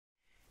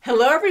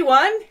Hello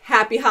everyone,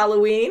 happy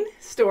Halloween.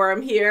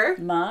 Storm here.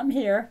 Mom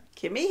here.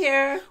 Kimmy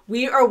here.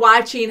 We are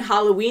watching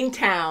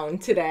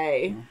Halloweentown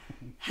today.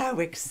 How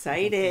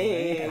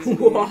exciting.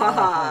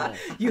 Wow.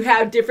 You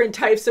have different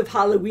types of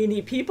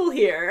Halloween-y people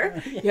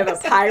here. Yes. You have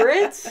a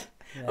pirate,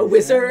 a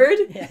wizard,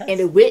 and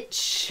a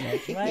witch.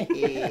 That's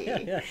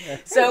right.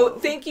 So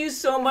thank you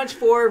so much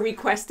for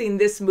requesting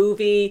this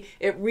movie.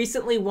 It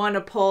recently won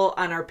a poll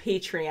on our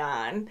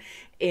Patreon.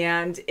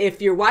 And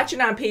if you're watching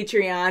on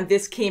Patreon,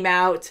 this came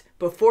out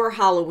before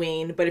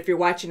Halloween. But if you're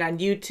watching on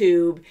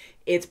YouTube,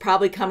 it's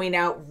probably coming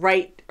out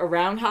right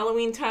around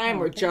Halloween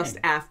time or just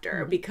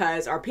after.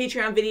 Because our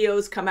Patreon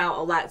videos come out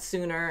a lot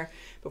sooner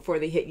befter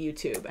they hit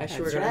YouTube as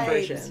shorter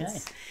versions. Okay.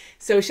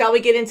 So shall we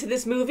get into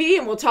this movie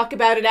and we'll talk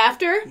about it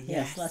after?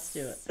 Yes, let's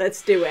do it.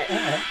 Let's do it.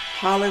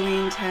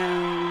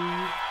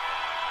 Halloweentown.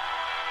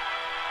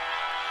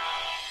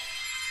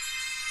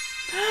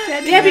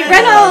 Debbie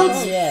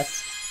Reynolds! Oh,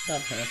 yes.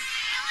 Love her.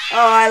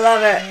 Oh, I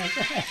love it.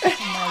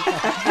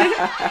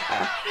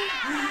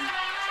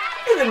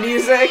 The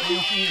music.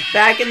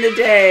 Back in the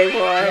day,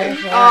 boy.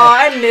 Oh,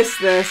 I miss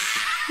this.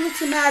 What's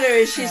the matter?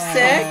 Is she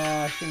sick?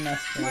 She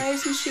must be. Why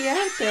isn't she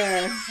out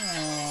there?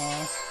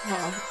 Oh.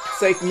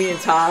 It's like me and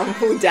Tom,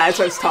 when Dad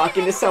starts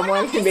talking to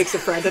someone, he makes a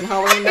friend on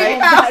Halloween night.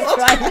 That's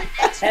right.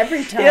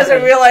 Every time. He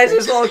doesn't realize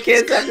his little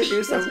kids have to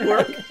do some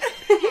work.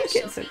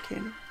 Kids are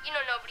kidding. You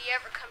know nobody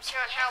ever comes here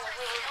on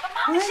Halloween. But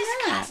Why Mom, this is a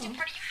not? costume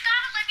party. You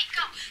gotta let me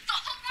go. The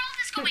whole world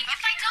is going.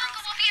 If I don't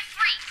go, I'll be a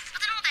freak. But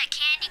then all that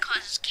candy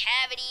causes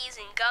cavities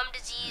and gum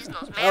disease and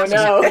those Oh masks.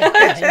 no. There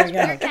we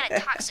go. Weird kind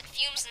of toxic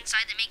fumes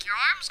inside that make your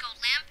arms go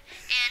limp.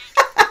 And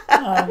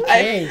Oh,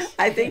 jeez.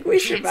 I think we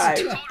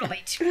survived. it's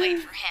totally too late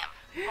for him.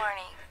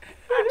 Marnie,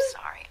 I'm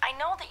sorry. I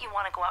know that you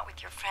want to go out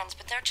with your friends,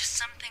 but there are just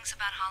some things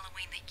about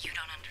Halloween that you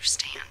don't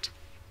understand.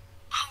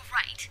 Oh,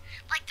 right.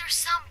 Like there's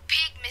some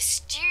big,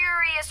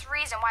 mysterious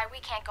reason why we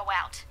can't go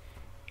out.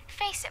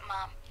 Face it,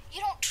 Mom.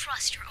 You don't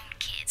trust your own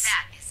kids.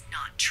 That is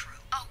not true.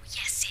 Oh,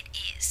 yes, it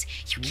is.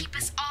 You keep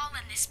us all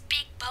in this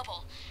big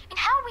bubble. And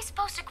how are we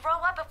supposed to grow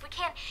up if we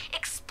can't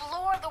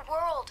explore the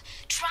world,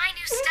 try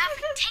new stuff,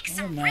 and take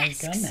some my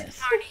risks? goodness.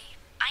 Marnie,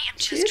 I am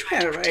She's just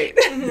kind trying of to right.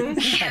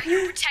 protect Yeah,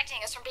 you're protecting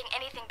us from being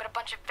anything but a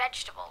bunch of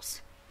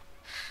vegetables.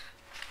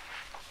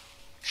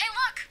 Hey,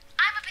 look,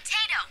 I'm a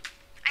potato.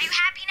 Are you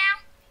happy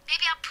now?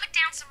 Maybe I'll put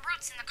down some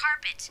roots in the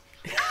carpet.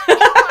 Oh, no,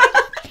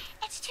 Marnie.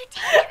 It's too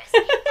dangerous.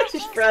 There are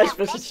She's things fresh, about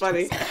but she's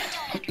funny. vegetables that you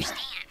don't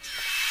understand.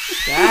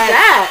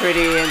 That's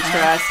pretty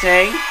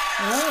interesting.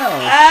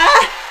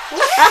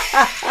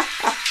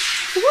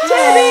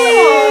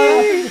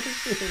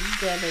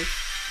 Debbie.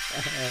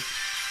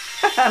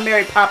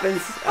 Mary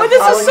Poppins. Oh,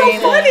 this is so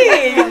Halloween.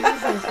 funny.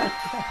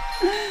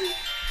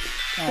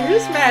 There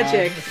is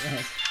magic.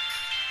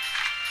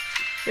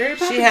 Mary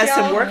Poppins, She has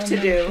some y'all. work to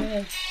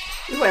do.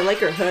 Ooh, I like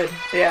her hood.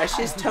 Yeah,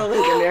 she's totally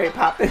the Mary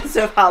Poppins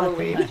of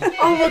Halloween.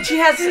 Oh, look, she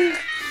has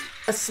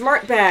a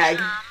smart bag.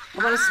 I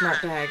want a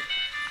smart bag.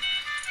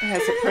 It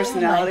has a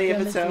personality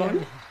of its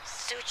own.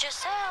 Suit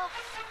yourself.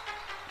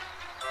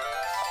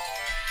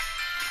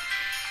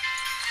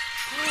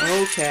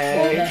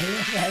 Okay.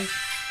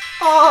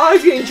 Oh,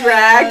 she's getting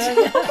dragged.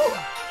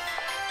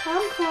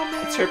 I'm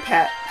coming. It's her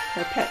pet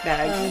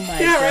bag. Oh my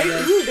Yeah, right?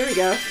 goodness. Ooh, there we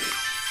go.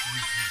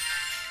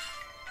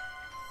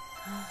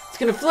 It's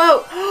gonna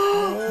float.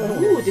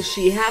 Ooh, does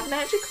she have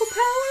magical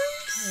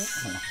powers?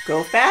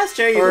 Go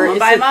faster, Or you're going is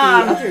by it the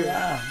Mom. other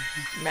Wow.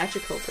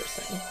 magical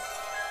person?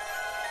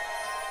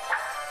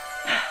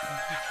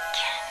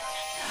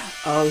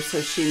 Oh,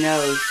 so she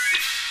knows.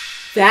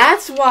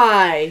 That's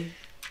why.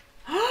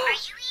 Are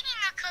you eating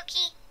a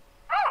cookie?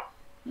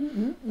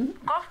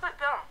 Go sit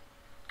down.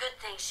 Good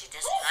thing she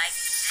doesn't like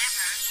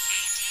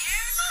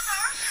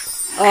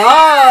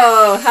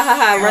Oh, ha ha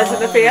ha! Runs in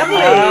the family.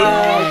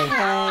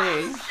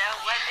 Okay. so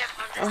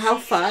wonderful to Oh, how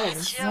see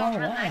fun!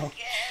 children wow. again.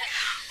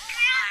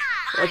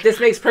 Well, this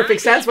makes perfect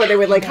sense why they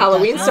would like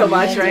Halloween so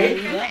much, right?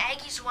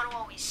 Aggie's the one who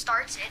always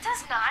starts it. It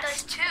does not. It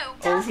does too.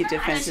 Oh, he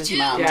defends his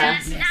mom. Yeah.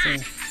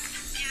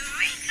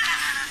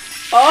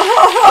 Oh,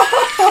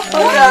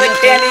 the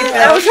candy.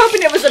 I was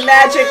hoping it was a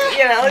magic,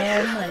 you know, like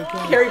Oh my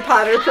goodness. Harry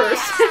Potter person.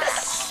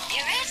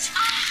 Spirit? Oh,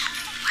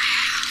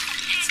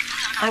 wow. It's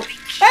gonna be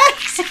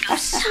cakes and go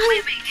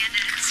swimming in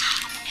it.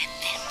 And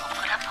then we'll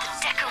put up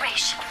those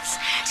decorations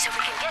so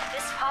we can get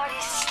this party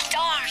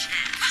started.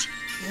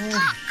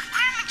 Look,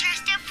 Grandma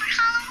dressed up for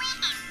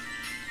Halloween.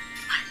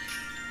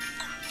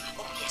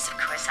 Oh, yes, of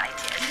course I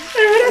did.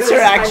 That's her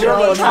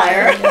actual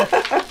attire.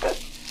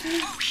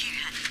 Oh, here,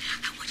 honey.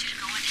 I want you to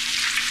go in and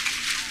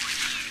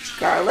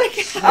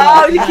Garlic.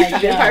 Oh, you keep my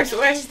the vampires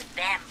away.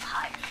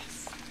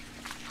 vampires.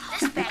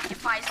 This bag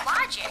defies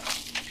logic.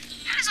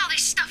 How does all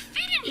this stuff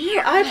fit in here?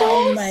 Your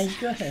eyeballs. Oh my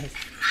goodness.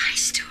 My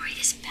story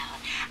is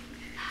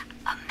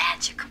about a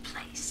magical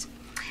place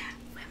where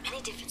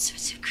many different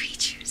sorts of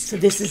creatures. So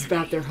this is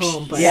about their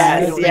home, but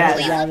Yes, I don't know.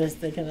 yes. I was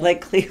thinking of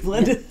Like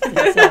Cleveland. I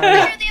hear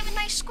they have a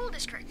nice school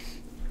district.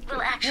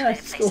 Well, actually, Yeah, the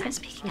place cool. I'm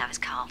speaking of is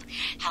called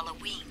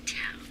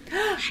Halloweentown.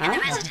 And the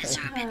residents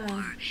are a bit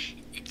more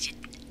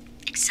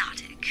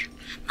exotic.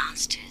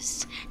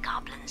 monsters.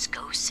 Goblins,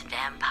 ghosts, and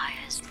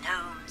vampires,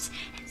 gnomes,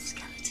 and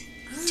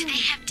skeletons. Do they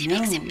have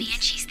Dimmicks and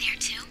Banshees there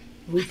too?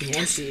 Ooh,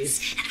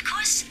 Banshees. And of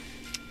course,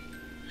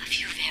 a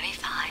few very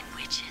fine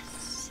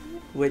witches.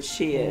 Which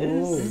she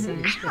is. Ooh.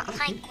 I don't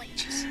like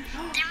witches.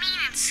 They're mean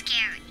and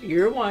scary.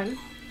 You're one.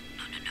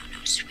 No,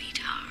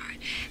 sweetheart.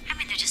 I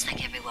mean, they're just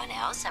like everyone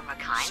else. Some are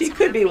kind. She some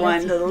could are be mean.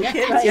 one, little Yeah.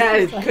 kid.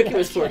 Yeah, Cookie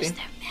was Yes, floating.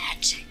 they're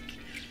magic.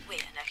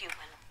 We're a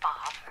human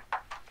father.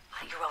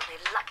 You're only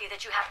lucky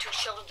that you have two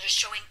children that are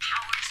showing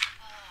powers.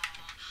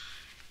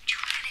 Do you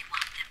really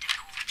want them to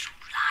go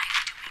through life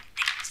doing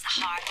things the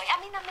hard way? I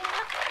mean,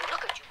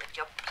 look at you with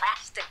your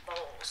plastic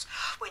bowls.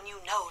 When you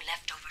know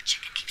leftover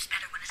chicken keeps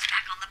better when it's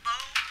back on the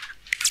bone.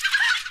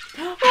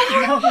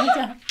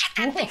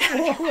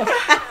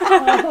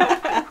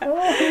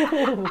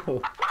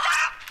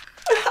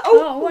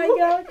 Oh my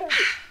God.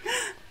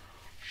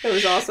 That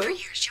was For awesome.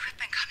 years, you have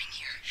been coming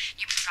here.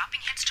 You've been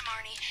dropping hints to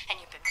Marnie, and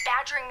you've been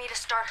badgering me to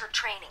start her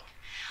training.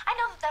 I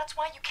know that that's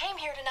why you came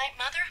here tonight,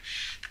 Mother,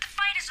 but the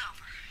fight is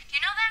over. Do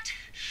you know that?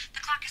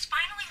 The clock has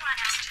finally run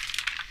out.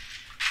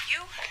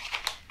 You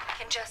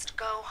can just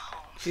go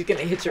home. She's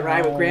gonna hitch a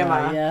ride with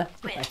Grandma. Yeah.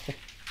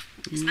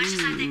 As much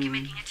as I think you're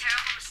making a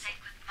terrible mistake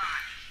with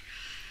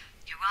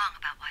Marnie, you're wrong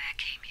about why I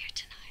came here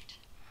tonight.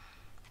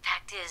 The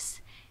fact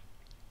is,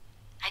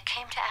 I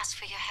came to ask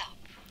for your help.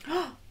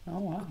 Oh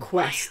wow.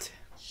 Quest.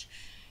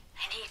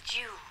 I need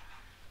you,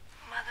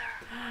 Mother.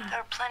 There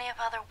are plenty of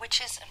other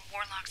witches and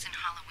warlocks in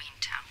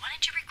Halloweentown. Why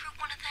don't you recruit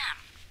one of them?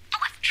 Oh,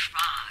 I've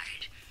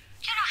tried.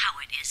 You know how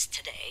it is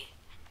today.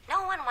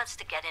 No one wants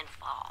to get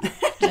involved.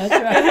 That's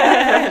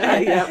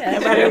right. No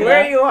matter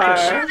where you are. I'm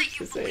sure that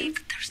you It's the same. believe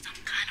that there's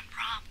some kind of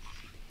problem.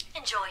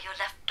 Enjoy your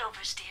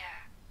leftovers,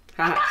 dear.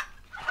 Ha.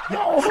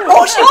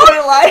 Oh, she put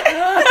it like.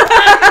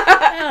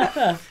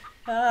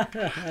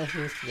 That's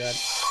just good.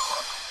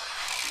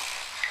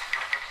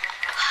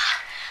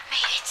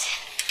 Made it.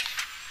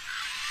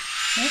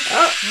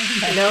 Oh,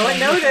 no one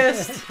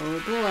noticed. Oh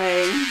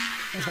boy.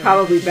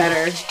 Probably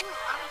better.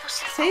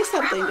 Say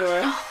something to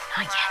her.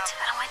 Not yet.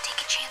 I don't want to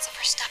take a chance of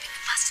her stopping the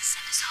bus to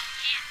send us home.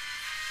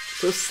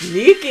 So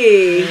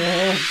sneaky.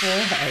 Oh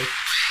boy.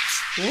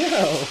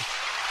 Whoa.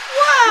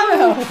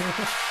 Wow.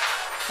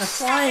 A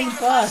flying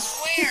bus.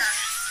 So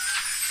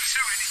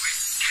anyway,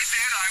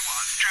 there I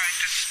was trying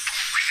to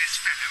spook this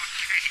fellow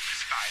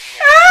James by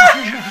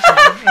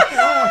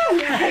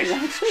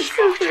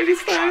So pretty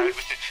fun. with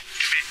the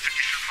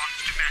traditional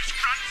monster mash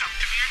runs up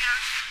to me and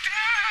yells,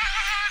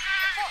 "Dad!"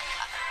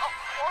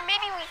 Or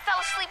maybe we fell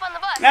asleep on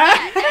the bus. It's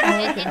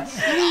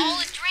all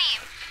a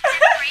dream.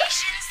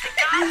 Decorations, the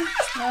goblins,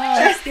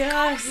 Oh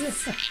gosh.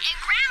 and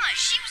Grandma,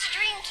 she was a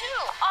dream too.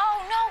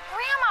 Oh no,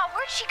 Grandma,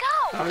 where'd she go?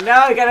 Oh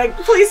no, I got a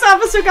police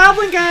officer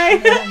goblin guy.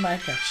 Oh my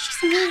God. She's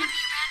gotta be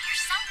around here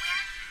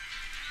somewhere.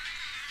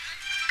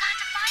 Got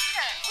to find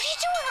her. What are you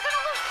doing? We're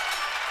gonna lose.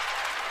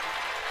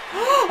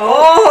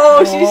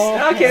 Oh, she's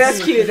okay. That's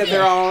cute that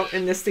they're all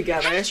in this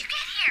together. How did you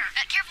get here?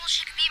 Careful,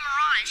 she could be a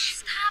mirage.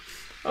 Stop.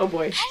 Oh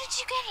boy. How did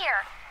you get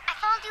here? I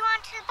followed you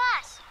onto the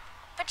bus.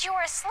 But you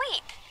were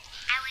asleep.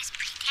 I was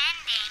pretending.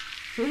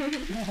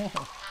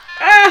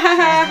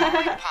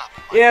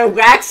 Yeah,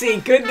 waxy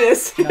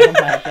goodness. Oh my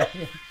God.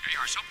 Here you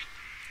are, Soapy.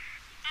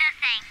 No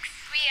thanks.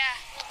 We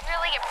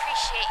really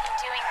appreciate you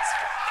doing this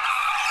for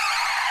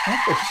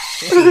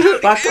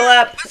us. Buckle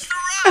up. What's the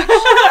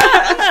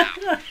rush?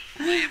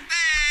 Play it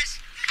fast.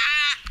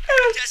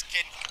 Just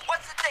kidding.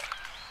 What's the thing?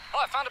 Oh,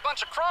 I found a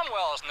bunch of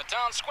Cromwells in the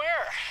town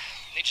square.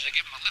 Need you to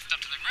give them a lift up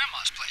to their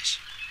grandma's place.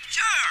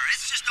 Sure,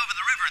 it's just over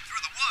the river and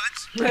through the woods.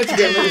 Let's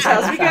go. This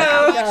house we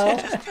go.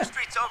 Just 2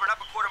 streets over and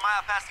up a quarter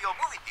mile past the old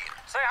movie theater.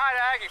 Say hi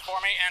to Aggie for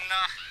me, and,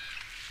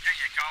 there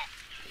you go.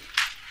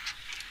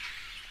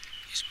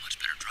 He's a much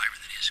better driver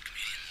than he is a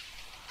comedian.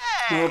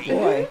 Oh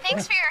boy.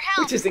 Thanks for your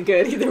help. Which isn't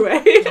good either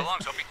way. So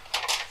long, Soapy.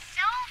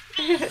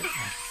 Sophie.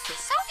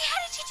 Sophie, how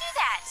did you do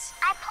that?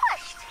 I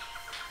pushed.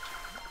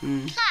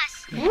 Plus,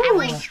 I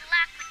wish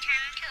luck would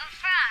turn into a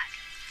frog.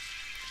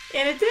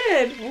 And it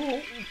did.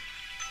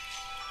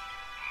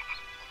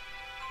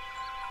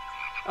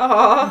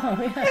 Oh,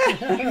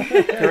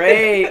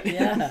 great.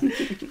 Yeah.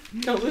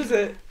 Don't lose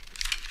it.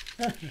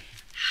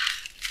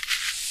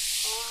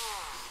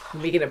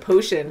 Making a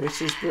potion,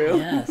 which is brew.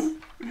 Yes.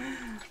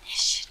 This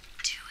should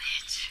do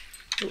it.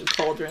 Little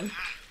cauldron.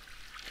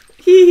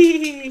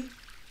 Hee.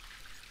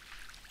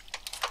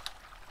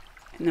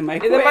 In the In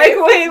microwave. the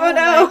microwave, oh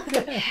no.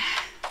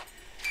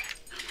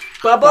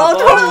 Bubble,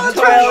 Toilet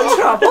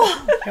trouble.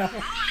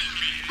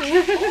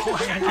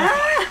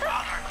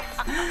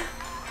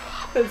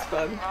 That's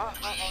fun.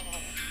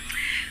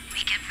 We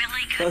get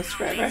really good. Close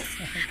forever.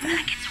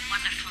 Like it's a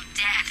wonderful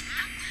death.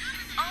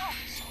 Oh,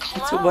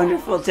 It's a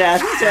wonderful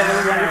death to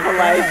have a wonderful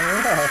life.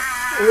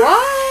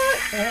 What?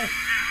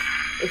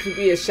 It could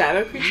be a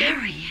shadow creature?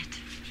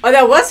 Oh,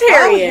 that was Oh,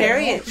 Harriet.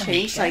 Harriet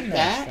changed like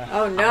that.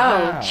 Oh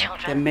no.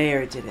 The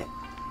mayor did it.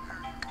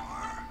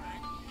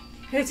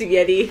 It's a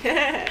Yeti.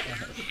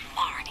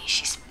 Marnie,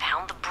 she's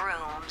found the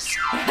brooms.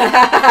 Just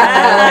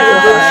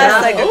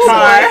like a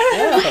car.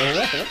 Oh,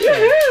 what's that?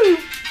 Woohoo.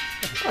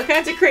 All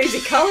kinds of crazy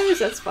colors.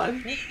 That's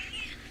fun.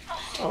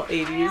 All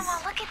 80s. Grandma,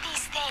 look at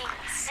these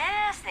things.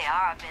 Yes, they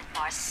are a bit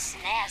more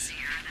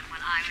snazzier than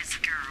when I was a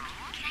girl.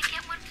 Can I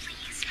get one,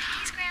 please?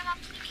 Please, Grandma,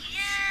 please.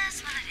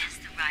 Yes, well, it is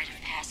the rite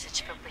of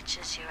passage for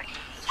witches your age.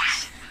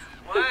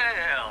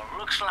 Well,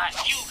 looks like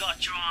you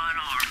got your on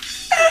arm.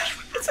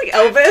 It's like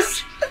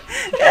Elvis.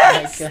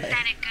 Yes. Is that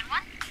a good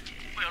one?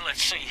 Well,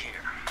 let's see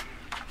here.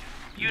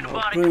 You the Oh,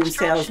 body broom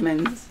construction?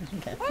 salesman.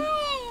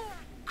 Woo!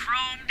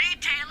 Chrome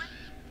detailing,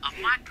 a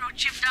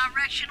microchip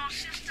directional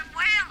system.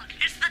 Well,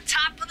 it's the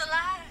top of the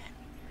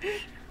line.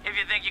 If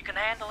you think you can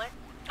handle it.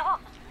 Oh,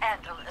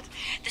 handle it.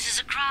 This is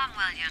a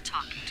Cromwell you're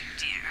talking to,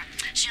 dear.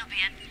 She'll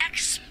be an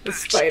expert. The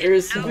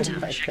spiders. In no Oh time,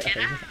 my check it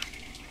God. out.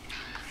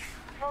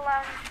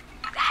 Well,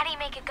 how do you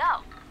make it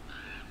go?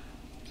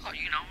 Oh,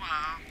 you know,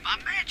 by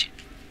magic.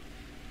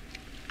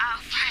 Oh,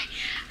 right.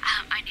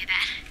 I knew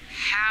that.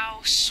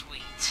 How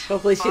sweet.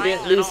 Hopefully she didn't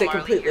Fine, lose little it Marley,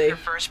 completely. Your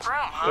first broom,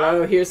 huh?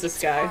 Oh, here's this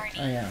guy.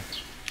 Oh, yeah.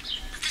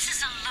 This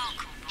is a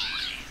local boy,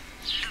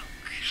 Luke.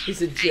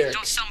 He's a Hey, jerk.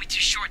 don't sell me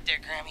too short there,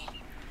 Grammy.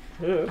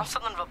 Ugh. I'm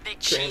something of a big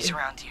cheese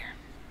around here.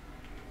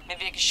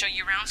 Maybe I can show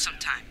you around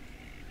sometime.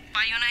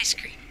 Buy you an ice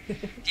cream. The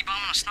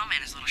Abominable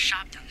Snowman has a little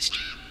shop down the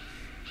street.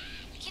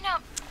 You know,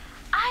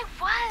 I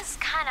was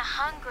kind of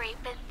hungry,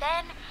 but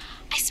then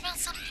I smelled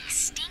something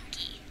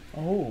stinky.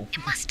 Oh. It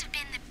must have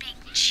been the big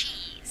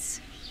cheese.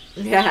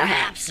 Yeah.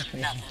 Perhaps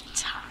another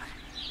time.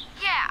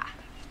 Yeah,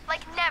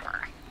 like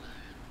never.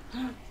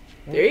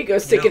 There you go,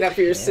 sticking up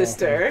for your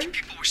sister. If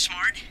people were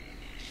smart,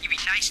 you'd be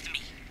nice to me.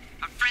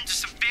 I'm friends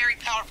with some very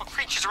powerful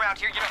creatures around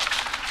here, you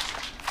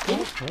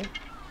know. Okay.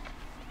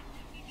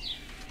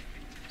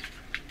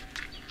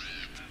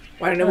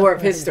 Want to know more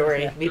of his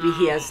story? Maybe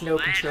he has no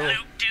That control.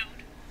 Luke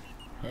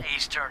dude,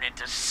 he's turned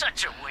into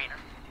such a wiener.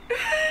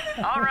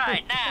 All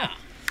right, now,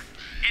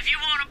 if you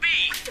want to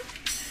be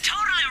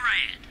totally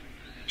rad,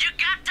 you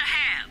got to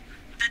have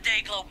the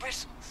Dayglow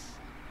bristles.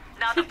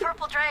 Now, the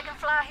purple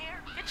dragonfly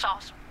here, it's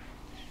awesome.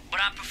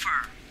 But I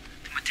prefer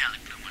the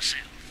metallic blue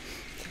myself.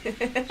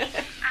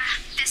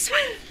 This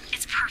one,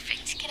 it's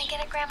perfect. Can I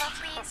get it, Grandma,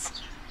 please?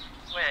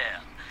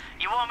 Well,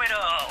 you want me to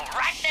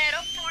write that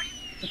up for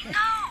you?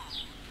 No,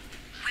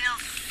 we'll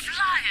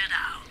fly it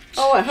out.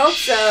 Oh, I hope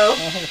so.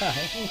 Oh, wow.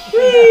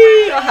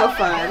 Whee! Oh, how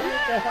fun.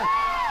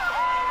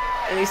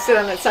 And you sit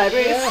on it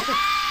sideways.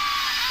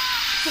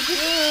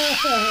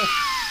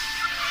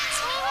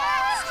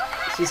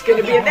 She's going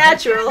to be a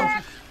natural.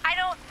 I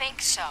don't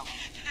think so.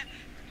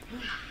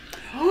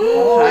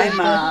 Hi,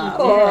 Mom.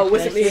 Oh,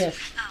 was it me? Yes.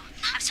 Oh,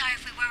 I'm sorry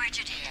if we worried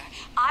you, dear.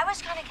 I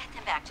was going to get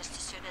them back just as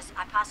soon as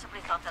I possibly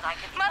thought that I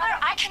could. Mother,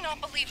 I cannot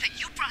believe that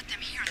you brought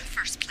them here in the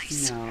first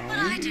place. No. But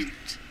I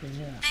didn't.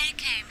 Yeah. They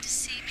came to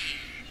see me.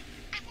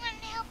 I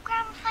wanted to help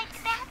Grandma fight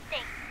the bad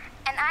thing.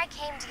 And I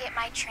came to get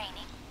my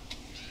training.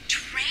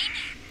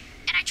 Training?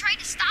 And I tried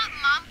to stop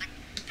Mom, but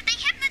they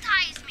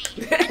hypnotized me.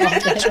 And I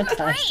touched your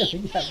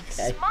brain.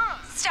 Okay. Mom,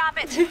 stop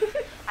it.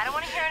 I don't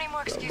want to hear any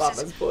more excuses.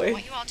 Mama's boy. I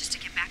want you all just to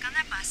get back on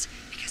that bus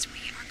because we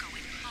are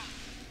going home.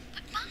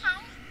 But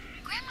Mom,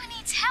 Grandma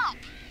needs help.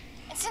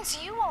 And since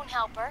you won't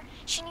help her,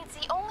 she needs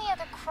the only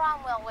other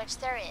Cromwell witch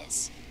there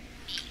is.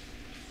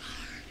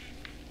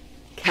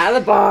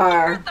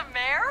 Calabar. The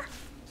mayor?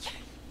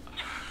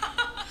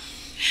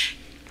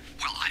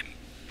 Well,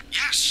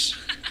 yes.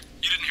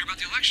 You didn't hear about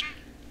the election?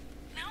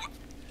 No.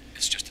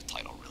 It's just a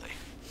title, really.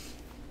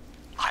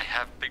 I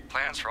have big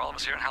plans for all of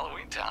us here in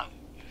Halloweentown.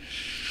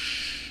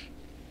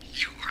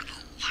 You are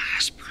the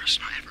last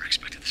person I ever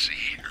expected to see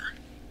here.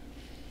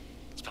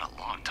 It's been a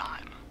long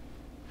time.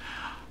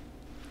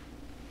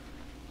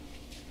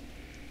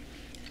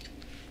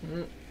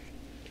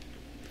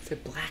 It's a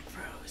black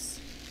rose.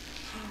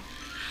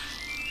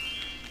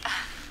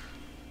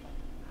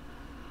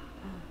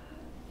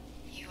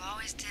 You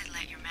always did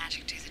let your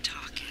magic do the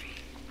talking.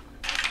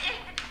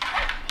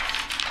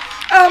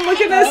 Oh,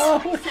 look at this.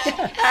 Oh,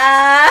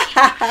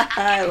 yeah.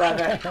 I love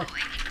it. Have a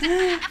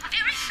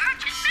very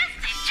urgent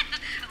message.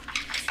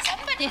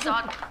 Somebody's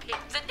on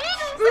pins and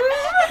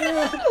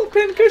needles. Little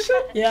pin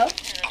cushion. Yeah.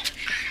 Pins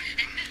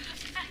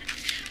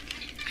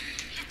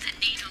and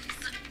needles.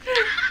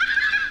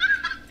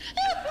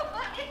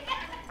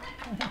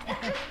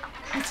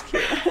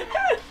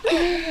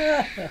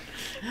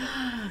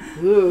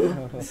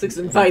 Ooh, this looks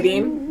inviting.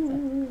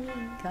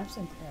 Have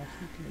some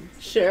coffee,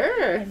 please.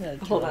 Sure. I'm gonna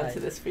Hold on try. to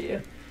this for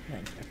you.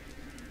 Thank you.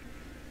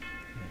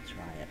 I'm gonna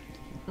try it.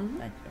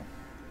 Thank you.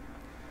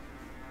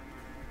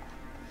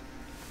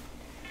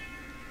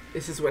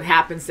 This is what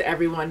happens to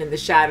everyone in the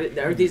shadow.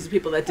 Or these are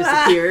people that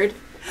disappeared.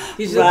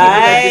 These are the people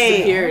that Right.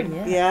 disappeared.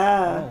 Yeah.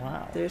 Yeah. Oh,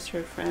 wow. There's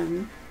her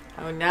friend.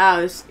 Oh,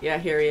 now, yeah,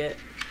 Harriet.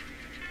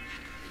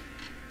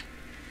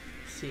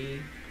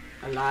 See,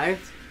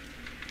 alive.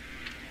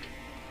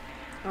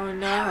 Oh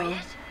no.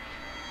 Harriet?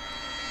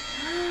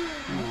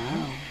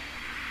 Wow.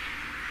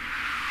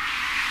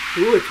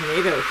 Ooh, a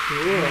tornado.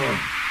 Cool.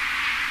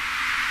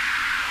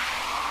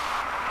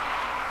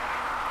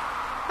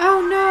 Oh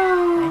no.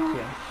 Thank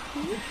you.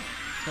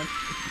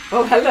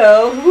 Oh,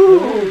 hello. Ooh,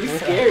 boy.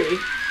 scary.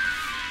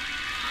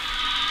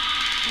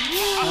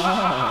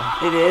 Oh.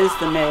 It is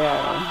the mayor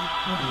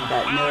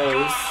that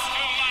knows.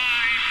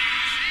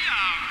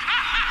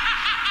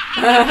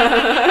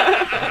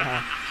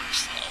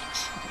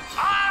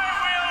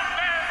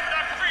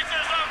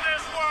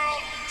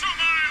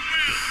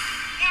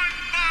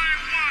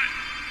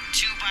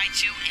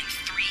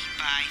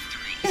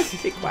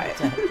 Be quiet.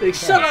 Like,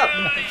 shut up.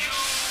 No,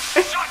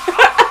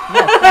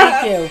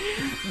 thank you.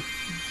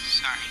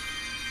 Sorry.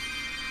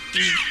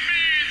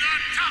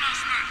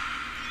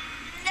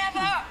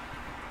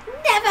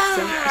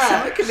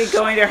 Someone could be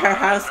going to her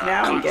house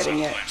now and getting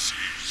it.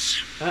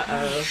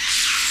 Uh-oh.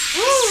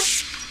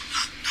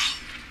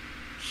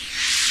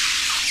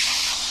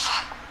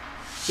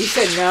 He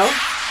said no?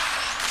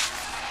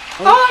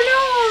 Oh,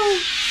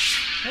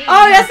 no.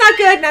 Oh, that's not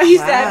good. Now he's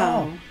dead.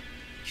 Wow.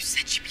 You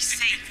said she'd be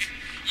safe.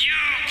 You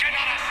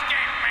cannot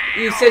escape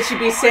me. You said she'd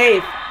be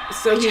safe.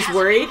 So he's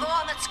worried?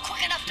 Law that's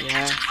quick enough to Yeah.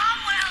 catch a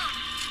Cromwell.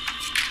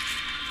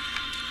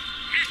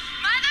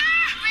 Mother,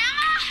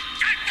 Grandma.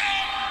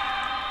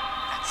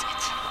 That's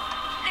it.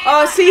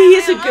 Oh, see,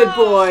 he's a good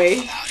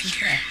boy.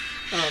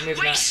 Oh, maybe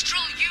not.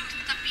 Wastrel youth,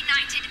 the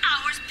benighted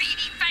hours be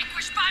thee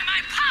vanquished by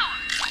my power.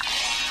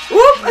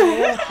 Whoop!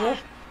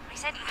 I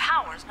said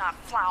powers, not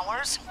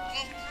flowers.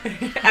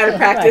 Out of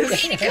practice.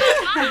 This is your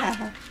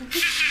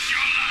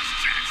last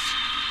chance.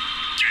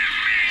 Give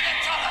me the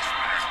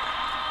talisman.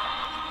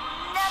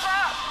 Never.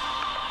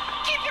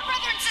 Keep your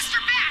brother and sister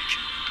back.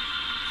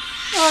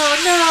 Oh,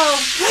 no.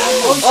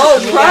 Oh,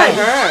 crud.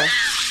 Her.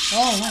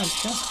 Oh my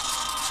god.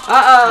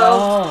 Uh-oh.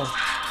 Oh.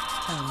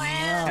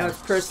 That Oh was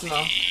personal.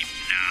 Now,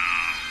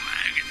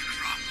 Agatha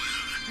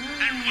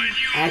Cromwell. And when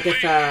you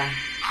Agatha.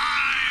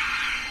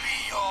 I'll be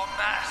your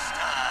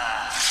master.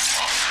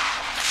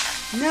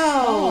 no. No.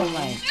 Oh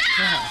my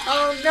god.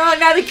 Oh, no.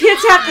 Now the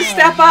kids have to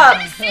step up.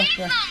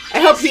 I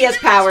hope he has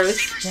powers.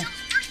 Come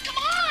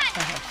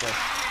on.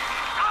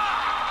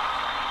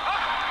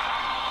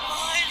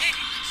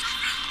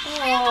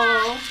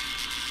 Oh.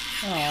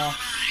 Oh.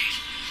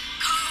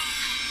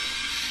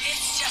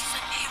 It's just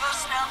an evil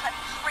smell that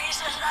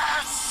freezes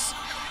us.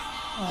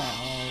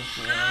 Oh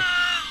boy.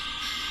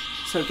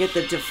 So get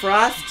the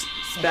defrost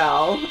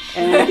spell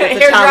and get the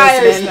Hair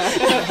dryers.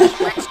 talisman.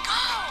 Let's go.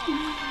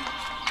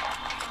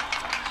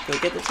 Go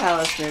get the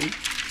talisman.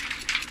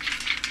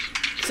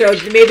 So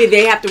maybe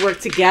they have to work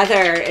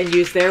together and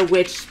use their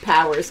witch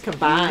powers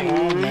combined.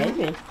 Oh,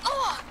 maybe.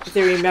 Oh, If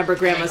they remember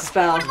Grandma's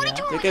spell. what are you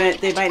doing?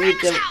 They might need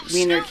the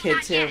wiener No, kid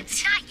not too. yet.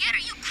 It's not yet. Are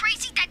you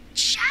crazy? That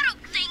shadow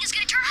thing is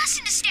going to turn us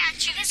into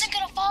statues. It isn't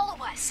going to follow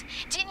us.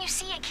 Didn't you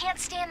see it can't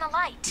stand the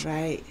light?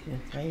 Right.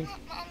 That's right.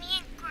 Mommy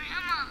and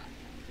Grandma.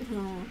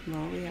 Oh,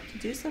 well, we have to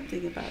do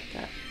something about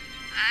that.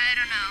 I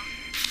don't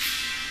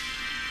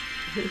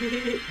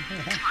know.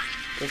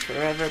 The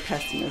forever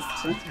pessimist.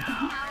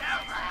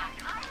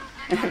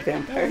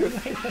 Vampire.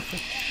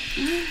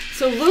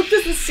 So Luke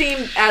doesn't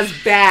seem as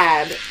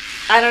bad.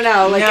 I don't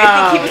know. Like,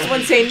 I think he was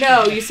one saying,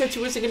 no, you said she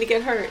wasn't going to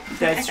get hurt.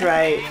 That's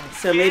right.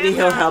 So maybe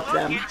he'll help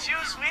them. Look at you,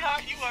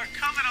 sweetheart. You are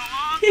coming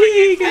along.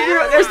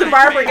 There's the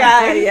barber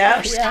guy.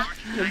 Yeah. Yeah.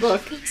 The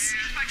book. Here's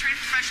my trained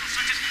professional,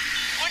 so just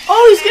put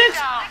Oh, he's going to...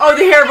 Oh,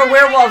 the hair of a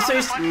werewolf. So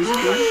he's...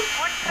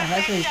 Oh,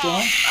 that's what he's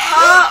doing.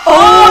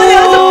 Oh,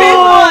 that was a big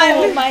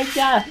Oh one. my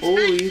god. Oh,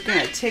 you're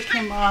going to tick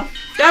him off.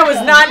 That was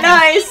not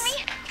nice.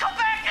 come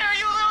back here,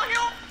 you little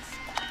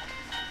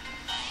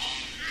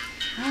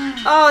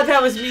human. Oh,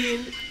 that was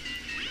mean.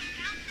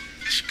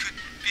 This could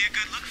be a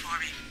good look for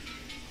me.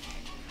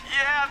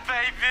 Yeah,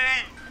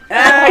 baby.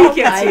 You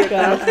can't see it,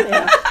 though.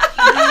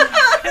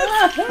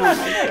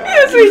 He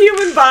has a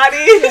human body.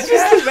 It's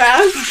just a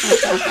mask.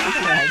 Oh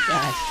my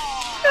gosh.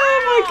 Oh,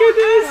 my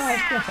goodness.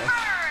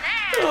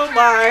 Oh,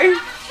 my.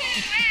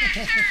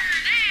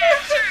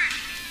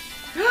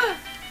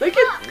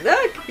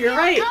 Look, you're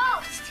right.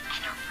 Ghost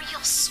and a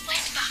real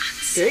sweat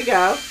box. There you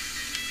go.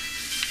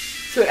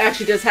 So it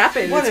actually does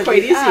happen. What It's are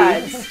quite the easy.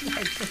 odds?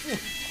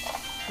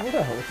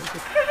 Whoa.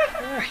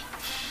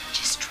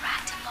 Just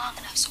dragged him long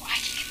enough so I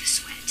can get the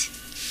sweat.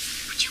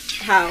 Would you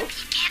get How? him?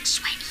 He can't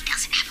sweat. He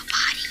doesn't have a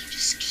body.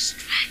 Just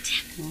distract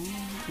him.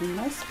 It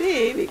must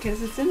be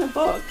because it's in the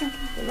book,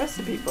 the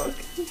recipe book.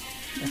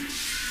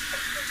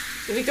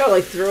 Did we go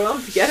like through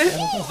them to get it?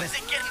 Oh, is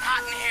it getting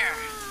hot in here?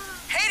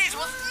 Hades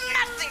was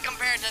nothing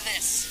compared to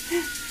this.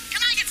 Can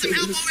I get some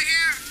help over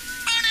here?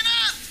 Burning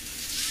up.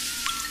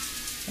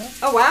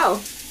 Oh, wow.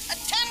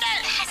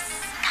 Attendant.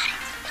 Got it.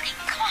 Okay,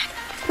 come on.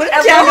 Put it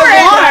And down the lower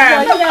it. Oh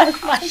warm. yes,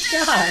 my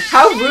gosh.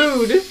 How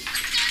rude.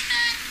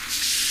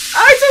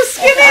 Oh, it's so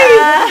skinny.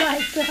 Oh my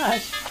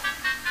gosh.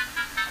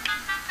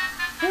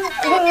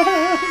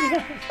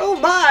 Oh,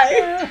 my.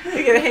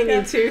 You get a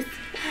hanging tooth.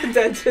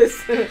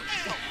 Dentist.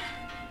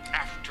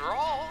 After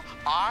all,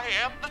 I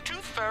am the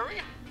tooth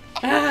fairy.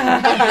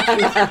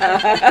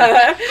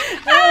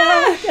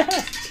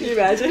 Can you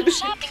imagine?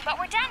 Shopping, but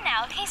we're done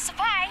now. Okay, so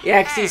bye.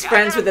 Yeah, because he's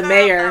friends with the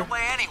mayor. That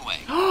way anyway.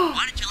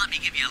 Why don't you let me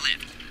give you a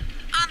lift?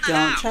 On the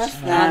Don't house. trust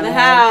On them. the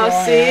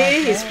house.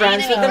 See? He's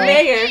friends with the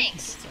mayor.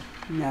 Thanks.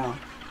 No,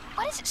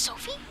 What is it,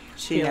 Sophie?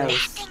 she knows.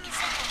 Thing is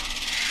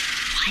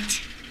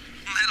what?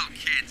 Little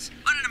kids.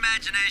 What an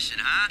imagination,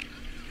 huh?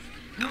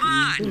 Come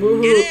on,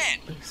 Ooh. get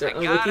in.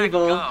 Certainly I look gotta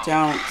evil. go.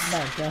 Don't.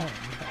 No, don't.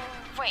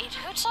 Wait,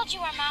 who told you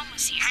our mom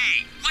was here?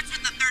 Hey, what's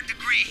with the third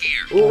degree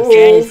here? Oh,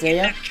 Ooh. see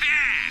ya.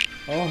 Cat.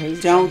 Oh,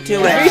 he's Don't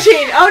do it.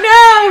 Reaching. Oh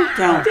no!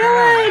 Don't.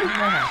 Dylan!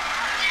 No.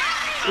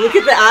 Look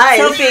at the eyes.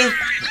 Sophie,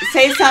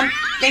 say something.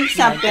 Think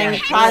something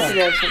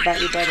positive about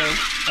your brother.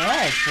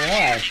 Oh,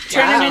 boy.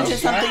 Turn Wow. him into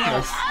something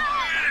else.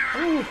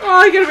 Oh,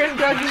 I got a written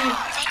doggy.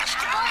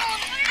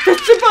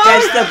 That's the bone.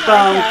 That's the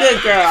bone. Good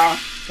girl.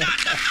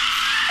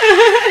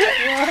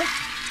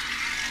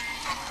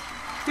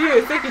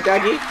 Dude, thank you,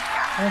 doggy.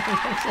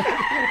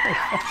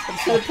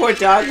 So the poor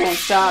dog won't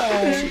stop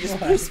because she just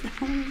put a spell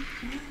on him.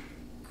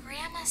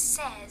 Grandma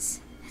says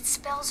that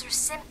spells are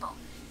simple.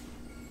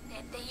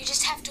 That you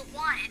just have to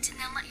want it and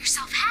then let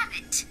yourself have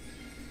it.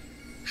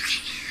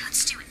 Okay,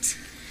 let's do it.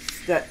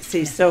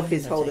 See,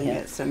 Sophie's holding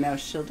it, so now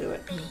she'll do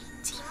it.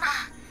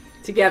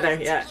 Together,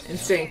 yeah, in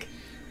sync.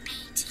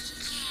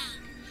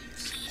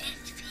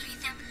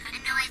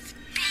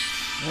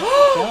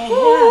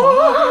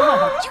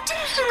 Oh, You did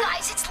it, you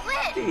guys. It's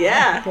lit. Yeah.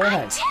 yeah. I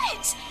Good. did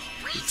it.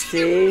 We did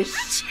See? it.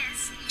 Witches.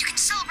 You can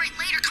celebrate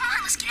later. Come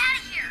on, let's get out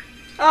of here.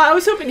 Oh, I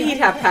was hoping he'd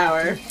have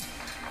power.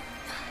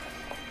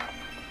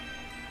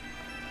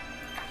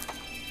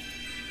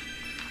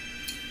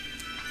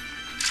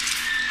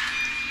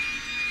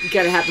 You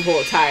gotta have the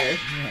whole attire.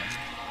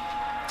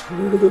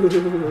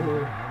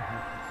 Ooh.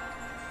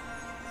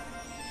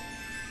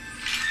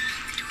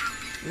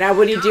 Now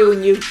what do you do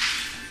when you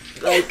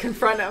like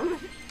confront him?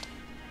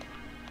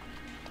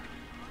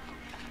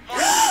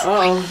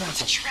 Uh-oh.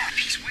 It's a trap.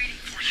 He's waiting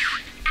for you.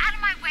 Out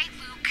of my way,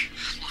 Luke.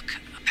 Look,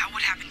 about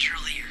what happened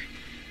earlier.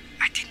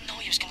 I didn't know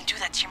he was gonna do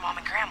that to your mom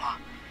and grandma.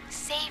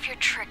 Save your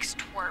tricks,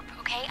 twerp,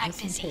 okay? I'm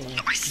busy.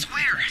 No, I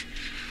swear.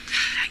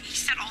 He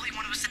said all he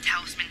wanted was the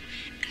talisman,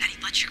 and that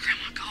he'd let your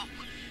grandma go.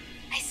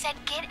 I said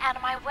get out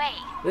of my way.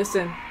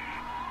 Listen.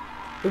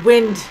 The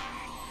wind.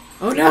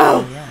 Oh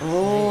no!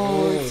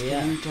 Oh, it's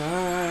yeah. getting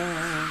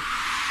dark.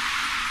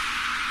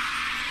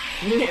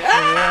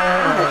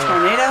 Ah! The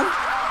tornado?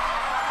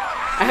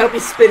 I hope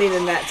he's spinning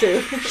in that too.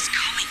 He's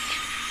coming.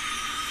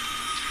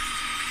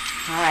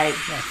 Hide,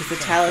 because the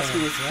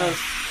talisman is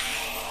close.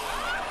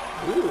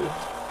 Ooh.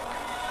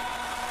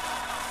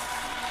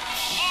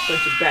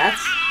 Bunch of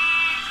bats.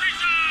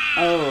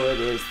 Oh, it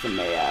is the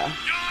mayor. Yeah.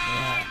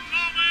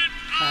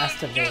 Has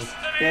to be.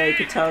 Yeah, you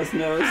can tell his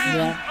nose.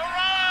 Yeah.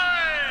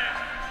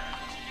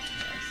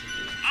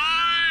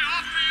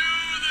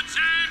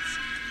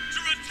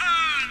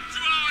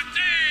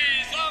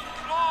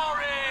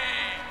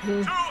 To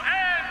end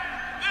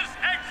this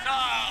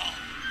exile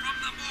from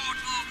the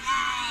mortal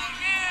world,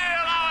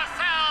 heal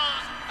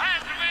ourselves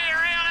as we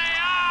really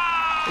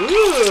are.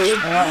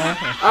 Ooh.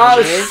 Uh-oh. Oh,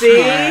 There's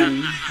see?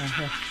 one.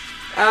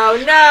 Oh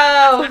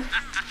no!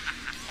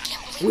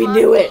 We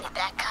knew it.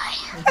 That guy.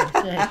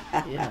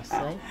 Yeah, see?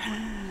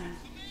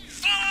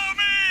 Follow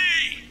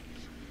me,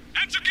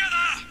 and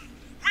together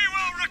we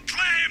will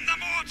reclaim the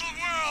mortal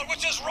world,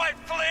 which is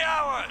rightfully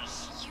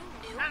ours. You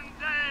knew? And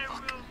they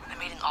will. I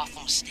made an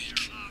awful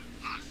mistake.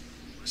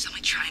 So let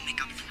me try and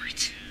make up for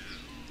it.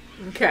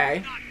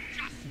 Okay.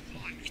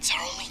 It's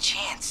our only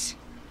chance.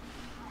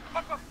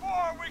 But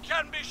before we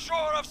can be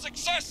sure of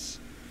success,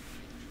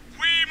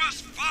 we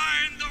must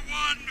find the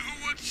one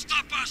who would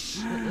stop us.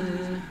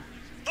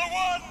 The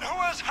one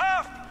who is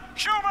half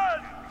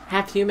human.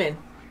 Half human.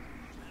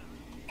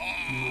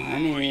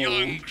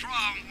 Young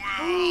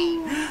Cromwell.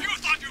 You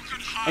thought you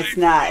could hide. It's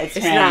not, it's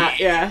It's him. not,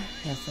 yeah.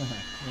 That's not.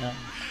 Yeah.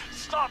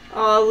 Stop.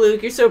 Oh,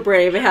 Luke, you're so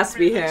brave. It has to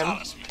be him.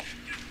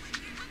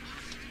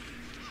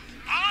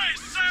 I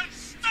said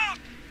stop!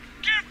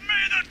 Give me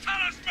the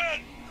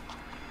talisman!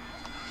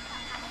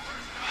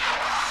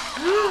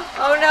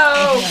 Oh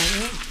no!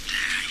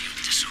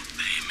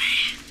 Disobey me.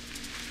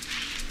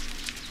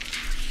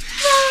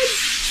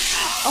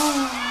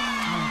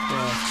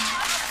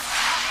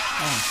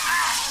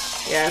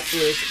 Yeah, it's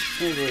Luke.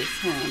 It is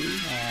him.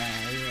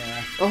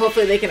 Yeah. Well,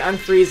 hopefully they can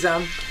unfreeze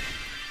him.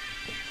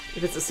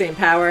 If it's the same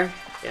power.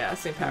 Yeah,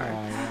 same power.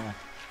 Oh, yeah.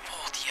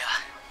 Fooled ya.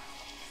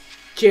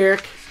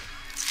 Jerk.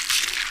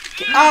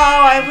 Oh,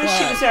 I wish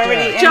he was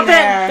already in Jump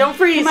there. in! Don't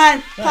freeze! Come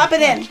on, pop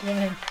it in.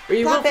 Or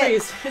you will Pop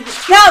it. freeze.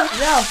 No!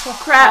 No,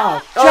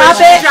 Crap! Oh, Drop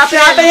yeah. it! Drop it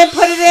and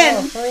put it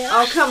in! hurry up.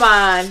 Oh, come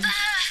on.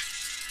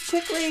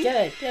 Quickly.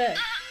 Get it, get it.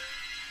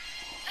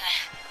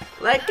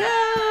 Let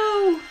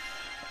go!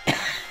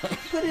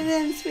 Put it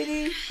in,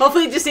 sweetie.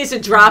 Hopefully it just needs to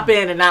drop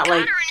in and not, like,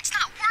 Got her and it's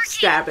not working.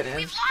 stab it in.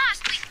 We've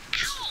lost.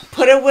 Ow.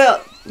 Put a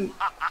will.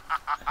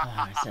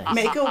 Oh, so-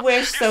 Make a wish,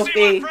 You see,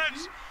 Sophie. my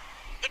friends?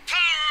 The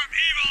power of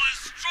evil is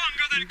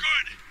stronger than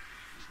good.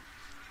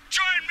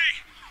 Join me!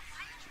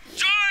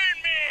 Join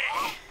me!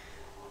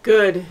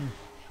 Good.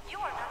 You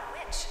are not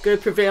a witch.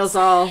 Good prevails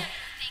all.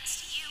 Thanks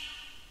to you.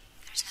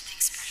 There's nothing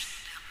special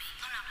about me.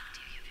 Oh, no,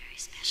 dear, you're very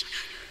special.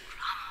 You're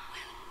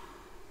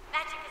Cromwell.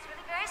 Magic is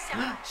really very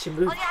simple. She All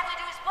moved. you have to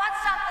do is want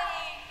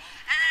something,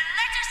 and then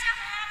let yourself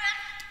have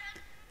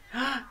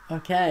it.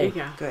 Okay. There you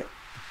go. Good.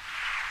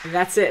 And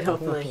that's it,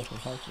 hopefully.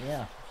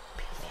 Yeah.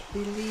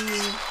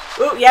 Believe.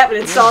 Oh, yep, it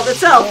installed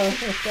itself.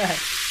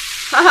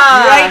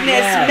 Haha.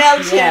 Brightness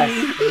melting.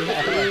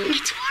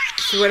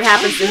 So what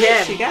happens to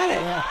him? She got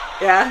it.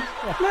 Yeah.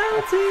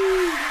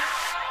 Melting.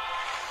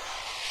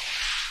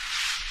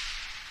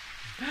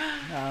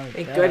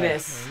 Thank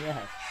goodness. Yes.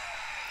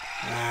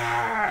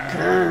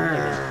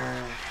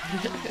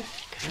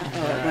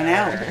 Oh, it went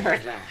out.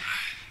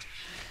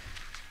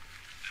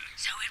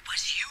 So it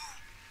was you?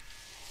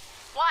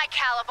 Why,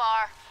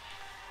 Calabar?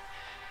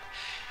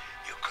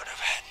 You could have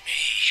had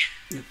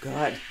me. Oh,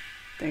 God.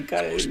 Thank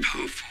God I didn't.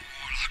 Powerful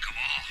warlock of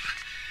all.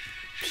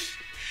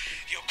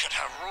 You could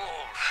have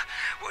ruled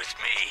with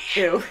me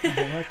Ew.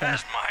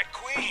 as my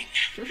queen.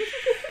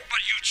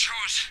 But you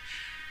chose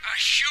a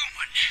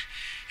human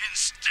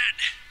instead.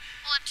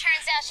 Well, it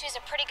turns out she was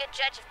a pretty good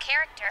judge of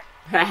character.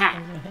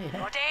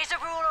 Your days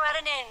of rule are at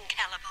an end,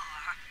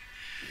 Calabar.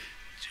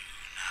 Do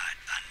not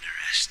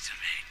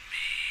underestimate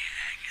me,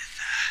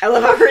 Agatha. I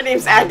love how her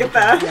name's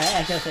Agatha.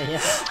 Yeah, I guess,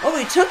 yeah. Oh,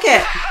 he took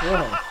it.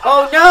 Whoa.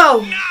 Oh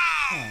no!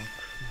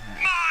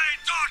 My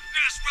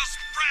darkness will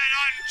spread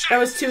unchecked, That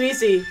was too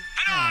easy. and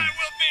I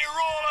will be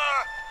ruler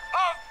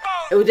of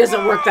both. It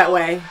doesn't work that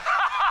way.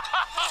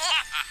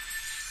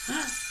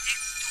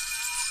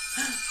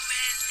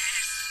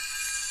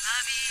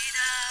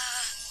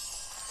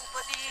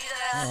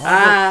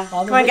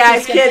 All Come the on, witches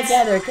guys, get kids.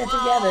 together, get together.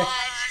 Don't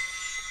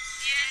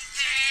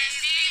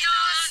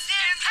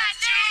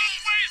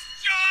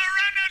waste your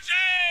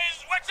energies,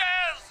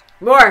 witches!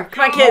 More.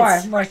 Come on,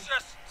 kids. More. Just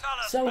tell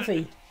us Sophie.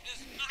 Man,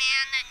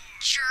 that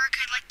jerk,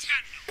 I'd like to...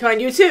 Come on,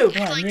 you too.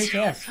 Come on, you,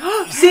 yes.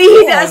 See,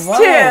 he does wow.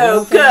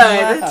 too.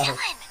 Good. Wow.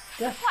 Dylan!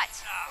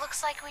 What?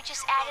 Looks like we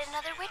just added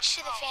another witch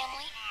to the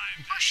family.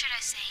 Or should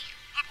I say,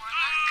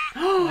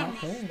 warlock?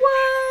 Okay.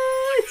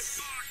 What?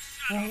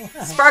 Oh,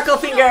 wow. Sparkle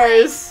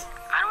fingers.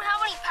 I don't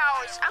have any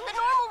powers. I'm the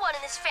normal one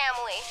in this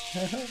family.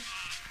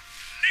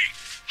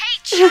 Hey,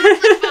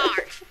 chocolate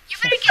bar! You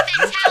better get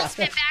that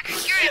talisman back or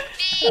you're in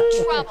big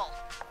trouble.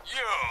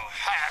 you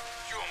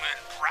half-human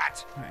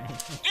brat.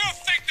 You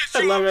think that I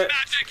your love it.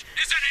 magic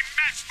is any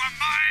match for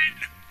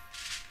mine?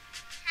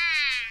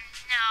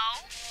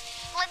 No.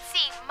 Let's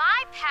see,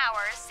 my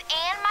powers,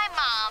 and my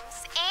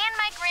mom's, and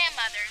my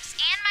grandmother's,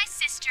 and my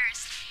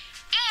sister's,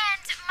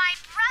 and my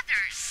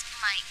brother's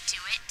might do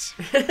it.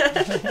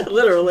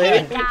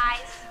 Literally.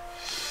 Guys.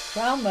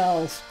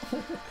 Cromwell's.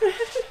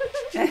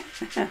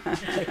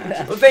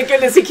 Well, thank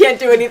goodness he can't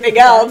do anything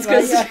else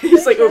because Yeah.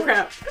 he's like, oh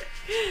crap.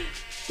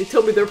 They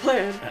told me their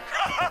plan.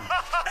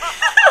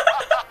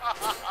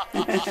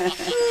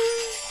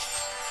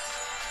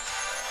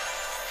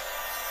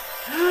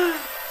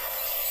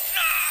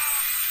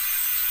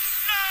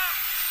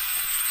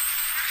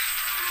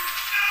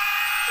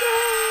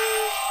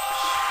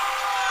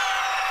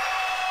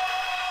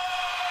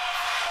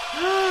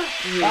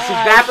 He's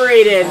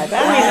evaporated. Bye.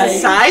 Oh, he's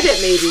inside it,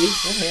 maybe.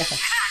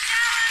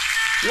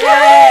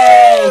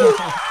 Yay!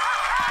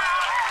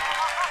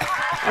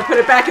 I put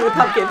it back in the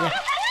pumpkin.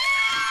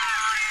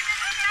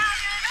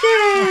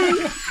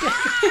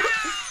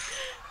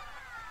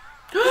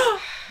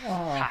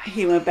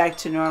 He went back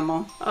to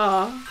normal.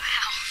 Oh.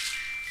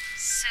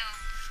 So,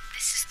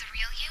 this is the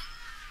real you?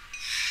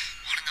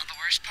 Want to know the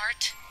worst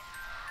part?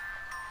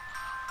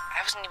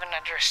 I wasn't even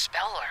under a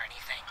spell or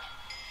anything.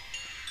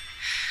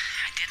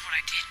 I did what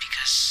I did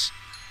because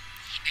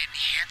he made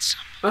me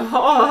handsome.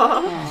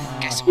 Oh.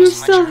 Guess it You're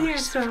wasn't much so of a reason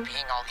handsome. for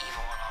being all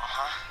evil and all,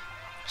 huh?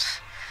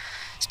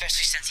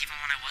 Especially since even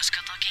when I was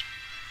good looking,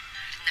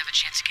 I didn't have a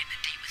chance of getting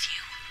a date with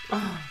you.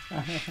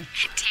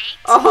 A date?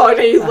 Oh,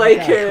 now you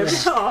like him.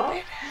 yeah.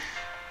 Oh.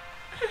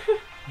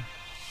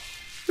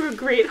 You have a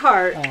great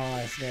heart. Oh,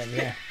 that's good,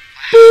 yeah.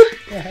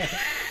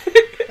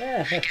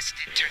 I guess it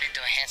did turn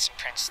into a handsome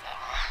prince though,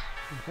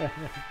 huh?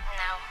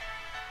 No.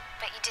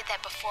 But you did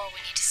that before when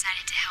you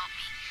decided to help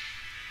me.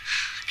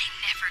 I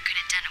never could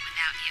have done it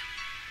without you.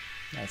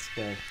 That's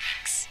good.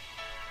 Thanks.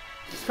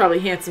 He's probably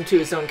handsome to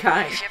his own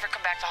kind. If you ever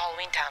come back to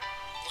Halloweentown,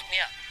 look me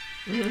up.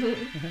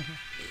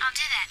 I'll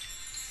do that.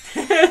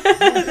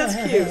 That's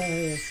cute.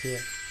 Yes, yeah.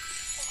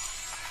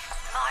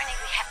 Morning,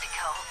 we have to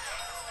go.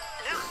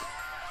 Luke,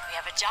 we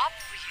have a job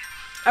for you.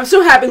 I'm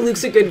so happy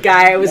Luke's a good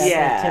guy. I was,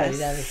 That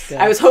is good.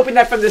 I was hoping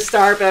that from the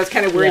start, but I was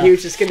kind of worried Yeah. he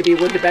was just going to be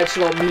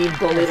one-dimensional mean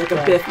bully, like a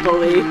good. Biff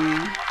bully.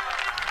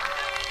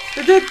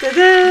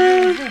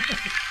 Da-da-da-da.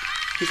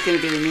 He's going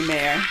to be the new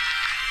mayor.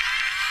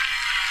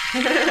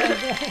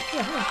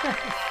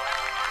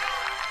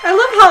 I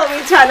love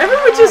Halloweentown.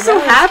 Everyone's just so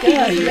happy.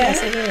 Good.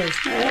 Yes, it is.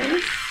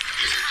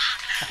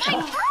 My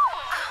broom! I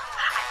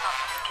thought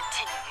we could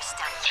continue your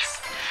studies.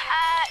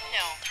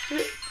 No.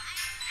 What?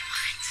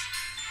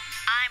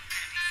 I'm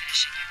gonna be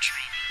finishing your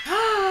training.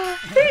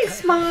 Thanks,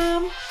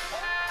 Mom.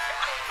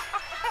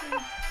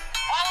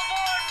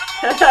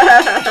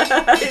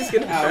 He's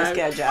going to Oh, he's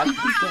got a job. Come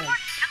on,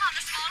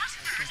 the smallest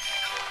first.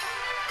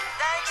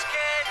 Thanks,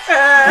 kids.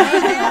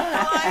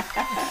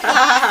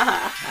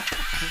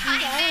 Hi,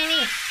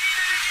 Benny.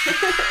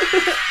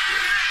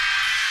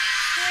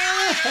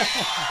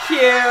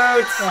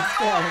 Cute. That's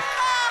good.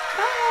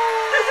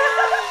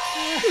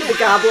 The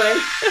goblin.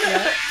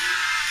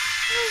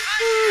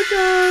 Oh,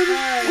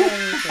 God.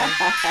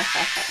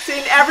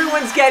 Seeing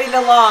everyone's getting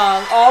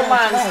along. All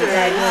monsters.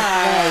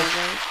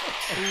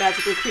 And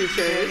magical Very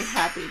creatures.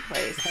 happy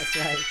place. That's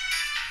right.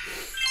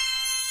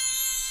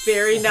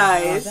 Very Oh,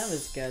 nice. that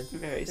was good.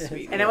 Very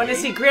sweet. And I want to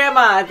see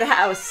Grandma at the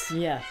house.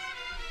 Yes.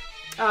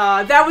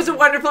 That was a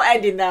wonderful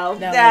ending, though.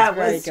 That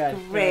very was good.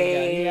 Very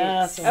great. good.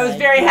 Yes, I was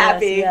very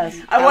happy. Yes.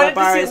 I wanted to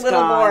Calabar see a is little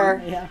gone.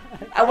 more. Yeah.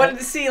 I wanted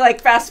to see,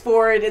 like, fast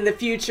forward in the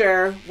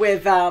future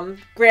with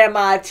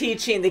Grandma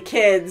teaching the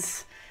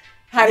kids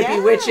how to be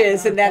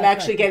witches and them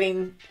actually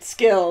getting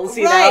skills,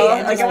 you know?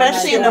 Right, Like, I wanted to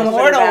especially see in a the little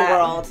bit of mortal that.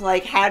 world.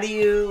 Like, how do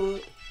you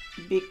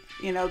be,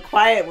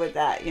 quiet with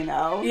that, Yeah,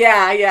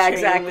 Training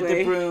exactly. with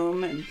the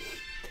broom and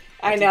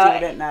I to know. do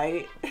it at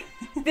night.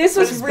 This Put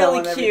was a spell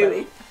really on cute.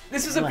 everybody.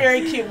 This was a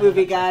very cute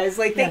movie, guys.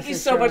 Like, thank Yes, you it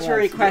so sure much for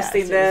was.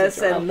 requesting Yes, it was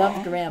this. I And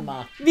love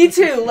Grandma. me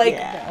too. Like,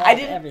 Yeah. I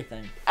didn't.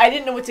 Everything. I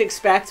didn't know what to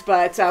expect,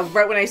 but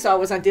right when I saw it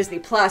was on Disney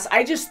Plus,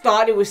 I just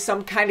thought it was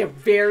some kind of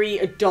very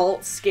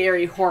adult,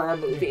 scary horror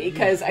movie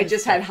because I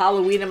just had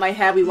Halloween in my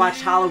head. We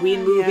watched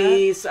Halloween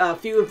movies, a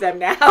few of them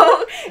now,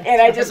 and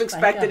I just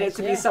expected it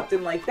to be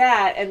something like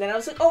that. And then I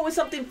was like, oh, it's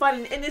something fun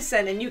and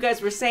innocent. And you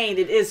guys were saying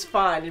it is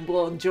fun and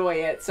we'll enjoy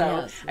it. So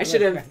Yes, I it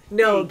should was have great.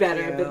 known Thank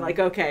better you. and been like,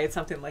 okay, it's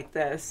something like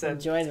this. And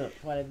Enjoyed it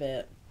quite a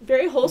bit.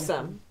 very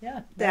wholesome. Yeah.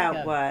 very That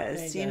good.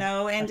 was, Very good.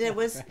 and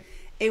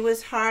it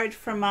was hard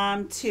for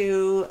Mom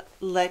to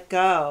let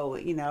go,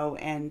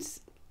 and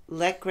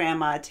let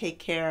Grandma take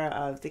care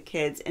of the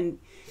kids and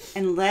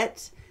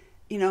let,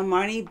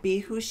 Marnie be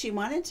who she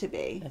wanted to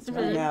be. That's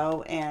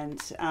right.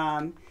 And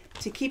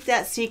to keep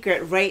that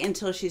secret right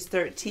until she's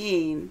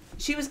 13.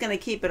 She was going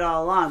to keep it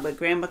all along, but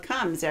Grandma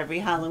comes every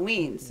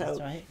Halloween. So That's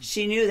right.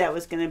 she knew that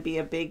was going to be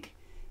a big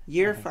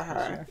year for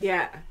her. sure.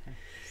 Yeah.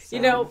 So-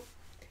 You know,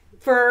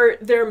 for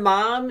their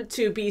mom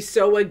to be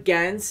so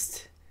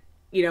against,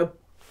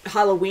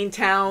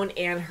 Halloweentown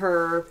and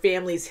her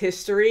family's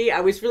history, I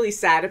was really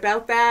sad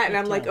about that. And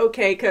I'm like,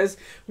 okay, because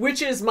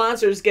witches,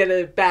 monsters get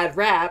a bad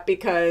rap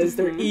because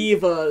they're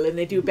evil and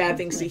they do bad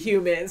things to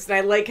humans. And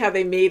I like how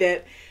they made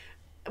it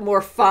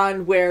more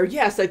fun where,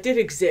 yes, that did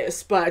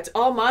exist, but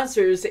all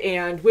monsters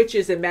and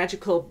witches and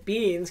magical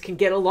beings can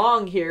get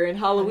along here in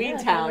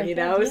Halloweentown,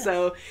 yes.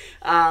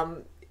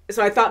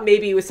 So I thought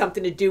maybe it was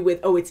something to do with,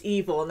 it's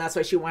evil, and that's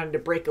why she wanted to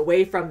break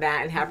away from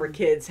that and have her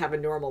kids have a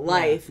normal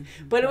life.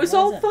 But it was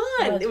all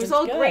fun. It was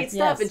all good, great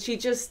stuff, yes. and she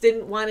just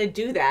didn't want to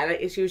do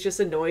that. She was just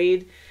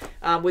annoyed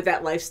with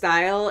that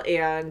lifestyle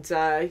and,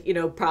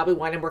 probably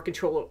wanted more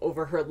control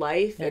over her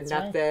life and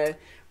not the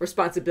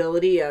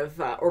responsibility of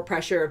or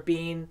pressure of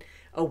being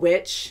a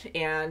witch,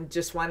 and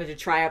just wanted to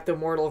try out the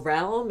mortal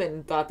realm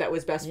and thought that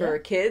was best for her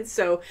kids.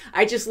 So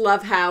I just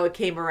love how it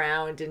came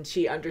around and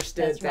she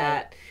understood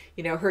that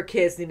her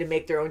kids need to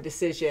make their own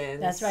decisions.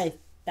 That's right.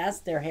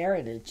 That's their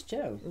heritage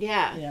too.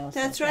 Yeah.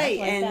 That's so right. stuff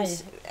like And that,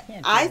 you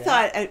can't do I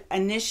that. thought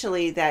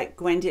initially that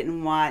Gwen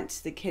didn't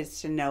want the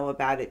kids to know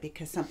about it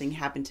because something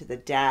happened to the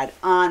dad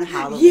on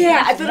Halloween.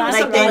 Yeah, I thought it was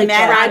like something they like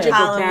met tragic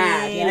on or Halloween,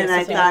 bad. Yeah, and I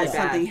something thought like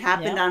that. something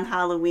happened Yeah. on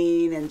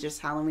Halloween, and just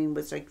Halloween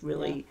was like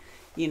really,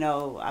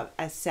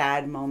 a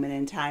sad moment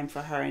in time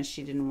for her, and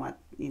she didn't want,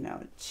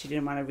 she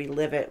didn't want to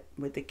relive it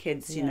with the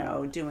kids,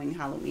 doing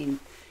Halloween,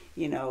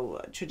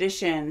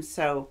 tradition.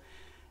 So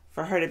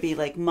for her to be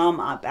like mum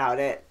about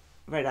it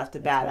right off the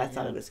bat, I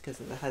thought it was because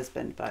of the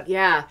husband, but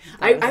yeah,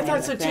 I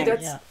thought so too. thing.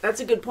 That's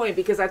a good point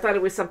because I thought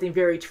it was something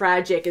very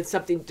tragic and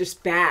something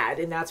just bad,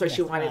 and that's why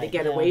she wanted to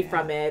get away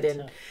from it.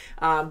 And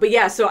but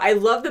yeah, so I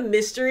love the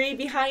mystery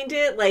behind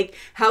it, like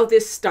how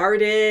this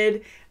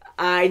started.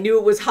 I knew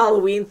it was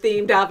Halloween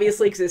themed,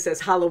 obviously, because it says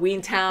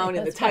Halloweentown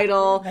in the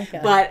title.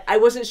 But I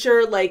wasn't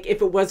sure, like,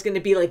 if it was going to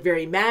be like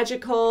very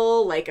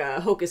magical, like a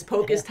Hocus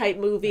Pocus type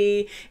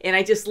movie. And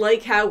I just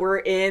like how we're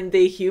in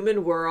the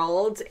human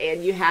world,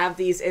 and you have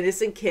these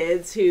innocent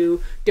kids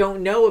who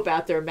don't know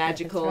about their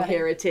magical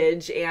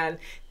heritage, and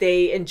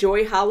they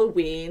enjoy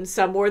Halloween,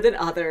 some more than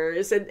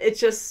others, and it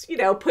just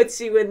puts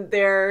you in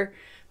their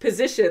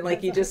position,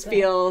 like you just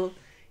feel,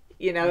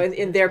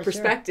 in their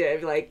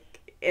perspective, like.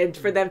 And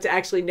for them to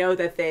actually know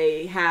that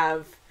they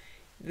have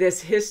this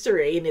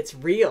history and it's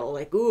real,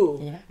 like,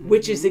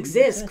 witches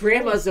exist.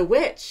 Grandma's a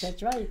witch.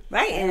 That's right.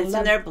 Right, and it's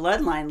in their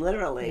bloodline,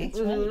 literally. That's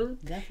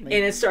right. Definitely.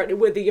 And it started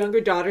with the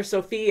younger daughter,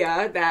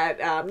 Sophia,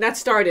 that, not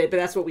started, but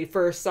that's what we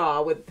first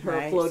saw with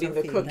her floating the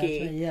Sophia. cookie.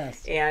 That's right,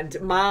 yes.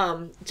 And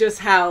Mom, just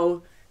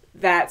how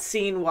that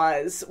scene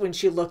was when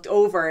she looked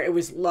over, it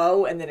was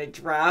low and then it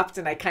dropped,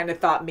 and I kind of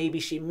thought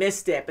maybe she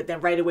missed it, but then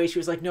right away she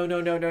was like, no, and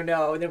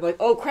they're like,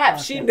 oh crap,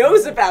 she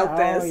knows about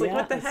this. Like,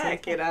 what the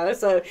heck,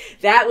 So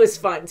that was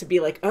fun to be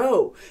like,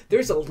 oh,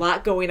 there's a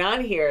lot going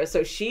on here.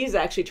 So she's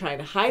actually trying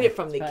to hide it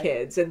from the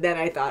kids. And then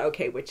I thought,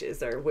 okay,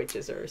 witches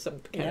are some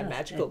kind of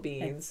magical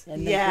beings.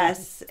 And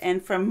Yes,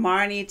 and for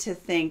Marnie to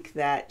think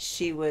that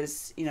she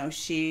was,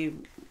 she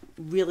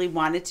really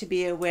wanted to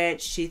be a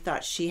witch. She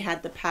thought she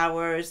had the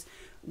powers.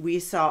 We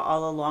saw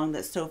all along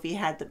that Sophie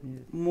had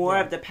more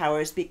of the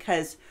powers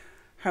because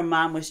her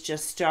mom was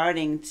just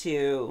starting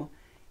to,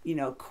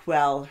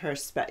 quell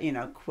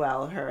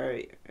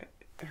her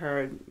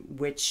her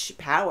witch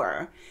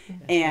power,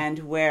 and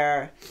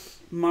where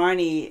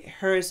Marnie,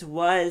 hers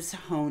was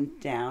honed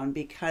down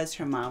because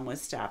her mom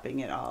was stopping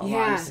it all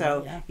along.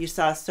 So you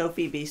saw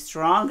Sophie be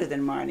stronger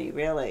than Marnie,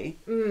 really.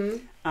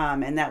 Mm-hmm.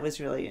 And that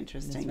was really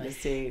interesting to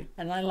see.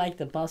 And I like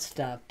the bus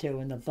stop too,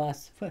 and the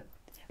bus.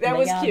 That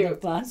was cute. The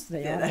bus,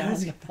 they all got on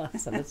the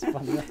bus. That was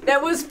fun.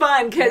 That was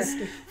fun because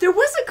there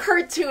was a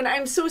cartoon.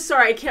 I'm so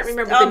sorry, I can't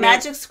remember. The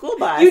Magic School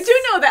Bus. You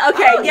do know that?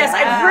 Okay, yes,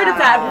 I've heard of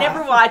that. I've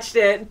never watched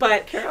it,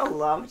 but Carol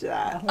loved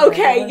that.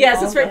 Okay,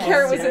 yes, that's right.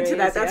 Carol was into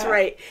that. That's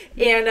right.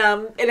 And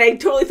I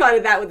totally thought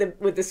of that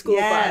with the school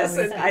bus.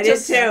 And I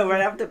did too.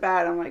 Right off the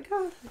bat, I'm like,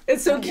 oh,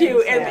 it's so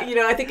cute. And you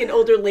know, I think an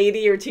older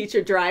lady or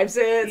teacher drives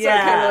it, so it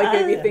kind of like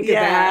made me think of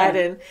that.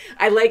 And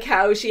I like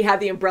how she had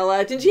the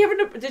umbrella. Did she have an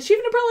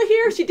umbrella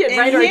here? She did,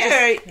 right?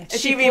 Here,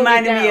 she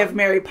reminded me of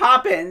Mary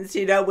Poppins,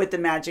 you know, with the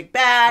magic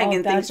bag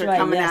and things are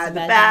coming out of the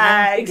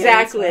bag.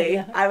 Exactly.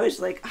 I was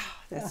like, oh,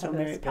 that's so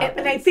Mary Poppins.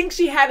 And I think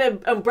she had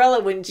an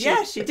umbrella when she...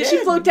 Yeah, she did. Did she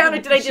float down,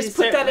 or did I just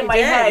put that in my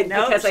head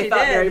because I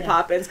thought Mary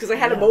Poppins? Because I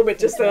had a moment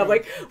just then. I'm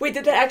like, wait,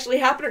 did that actually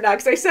happen or not?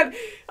 Because I said,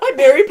 I'm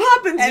Mary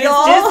Poppins, and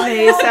y'all. It's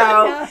Disney,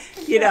 so,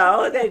 you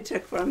know, they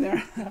took from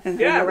there.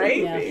 Yeah,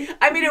 right? Yeah.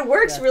 I mean, it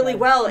works really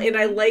well, and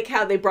I like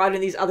how they brought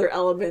in these other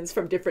elements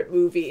from different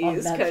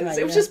movies, because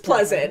it was just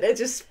pleasant. It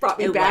just brought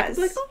me back. It was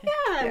like, oh,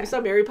 yeah, I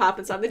saw Mary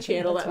Poppins on the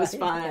channel. That was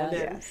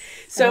fun.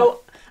 So...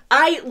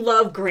 I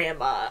love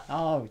Grandma.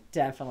 Oh,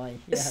 definitely.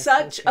 Yes,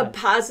 such a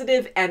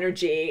positive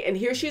energy. And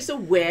here she's a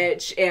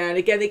witch. And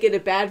again, they get a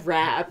bad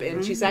rap.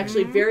 And she's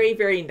actually very,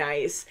 very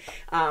nice.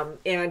 And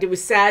it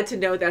was sad to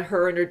know that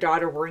her and her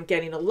daughter weren't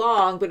getting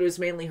along, but it was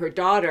mainly her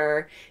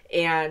daughter.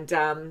 And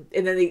then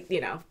they,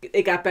 you know,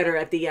 it got better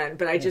at the end.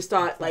 But I just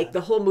thought, like,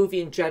 the whole movie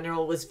in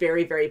general was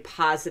very, very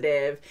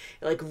positive.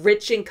 Like,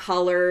 rich in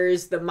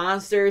colors. The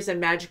monsters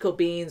and magical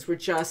beings were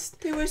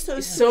just... They were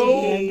so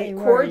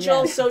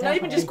cordial. So not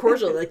even just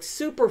cordial, like,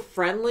 super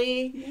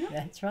friendly. Yeah.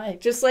 That's right.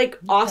 Just, like,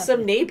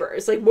 awesome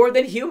neighbors. Like, more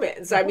than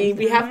humans. I mean,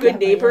 we have good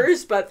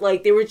neighbors, but,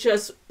 like, they were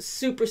just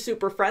super,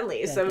 super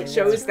friendly. So it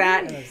shows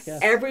that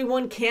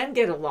everyone can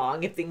get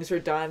along if things are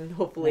done,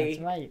 hopefully.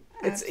 That's right.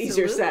 It's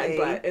easier said,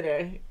 but in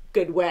a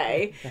good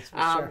way. That's for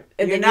sure.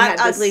 And you're not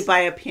ugly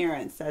by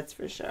appearance, that's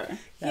for sure.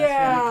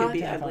 Yeah. You can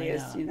be ugly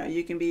as, you know,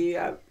 you can be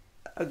a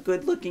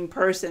good looking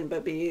person,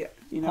 but be,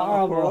 you know,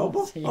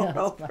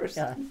 horrible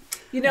person.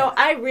 You know,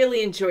 I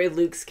really enjoy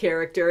Luke's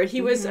character.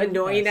 He was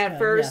annoying at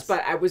first,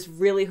 but I was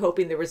really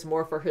hoping there was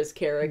more for his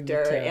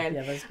character. And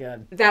that was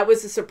good. That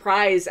was a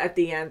surprise at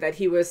the end, that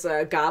he was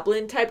a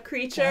goblin type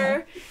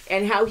creature,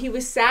 and how he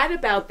was sad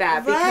about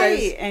that.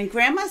 Right. And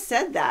Grandma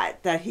said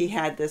that he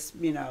had this,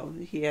 you know,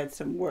 he had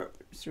some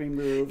warts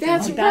removed.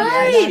 That's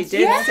right. She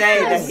did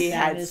say that he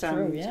had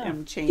some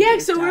changes. Yeah,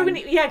 so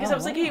because I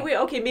was like, hey, wait,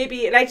 okay,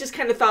 maybe, and I just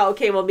kind of thought,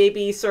 okay, well,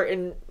 maybe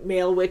certain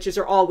male witches,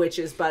 or all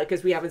witches, but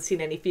because we haven't seen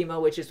any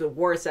female witches with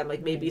warts, I'm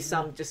like, maybe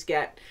some just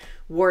get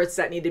warts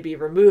that need to be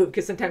removed,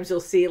 because sometimes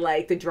you'll see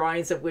like the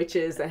drawings of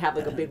witches that have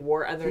like a big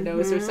wart on their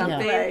nose or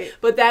something.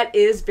 But that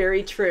is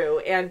very true.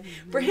 And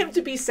for him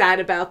to be sad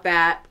about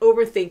that,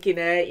 overthinking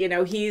it, you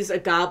know, he's a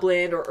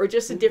goblin or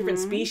just a different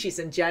species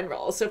in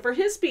general. So for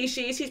his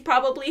species, he's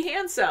probably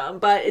handsome,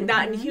 but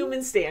not in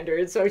human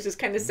standards. So it's just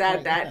kind of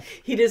sad that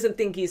he doesn't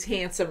think he's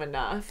handsome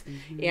enough,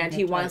 and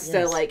he wants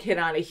to like hit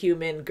on a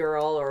human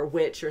girl or a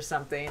witch or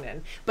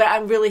something. But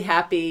I'm really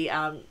happy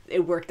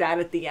it worked out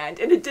at the end.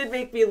 And it did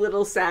make me a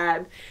little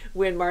sad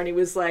when Marnie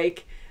was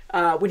like,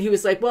 when he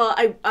was like, well,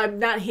 I'm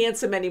not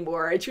handsome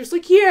anymore. And she was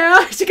like,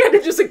 yeah. She kind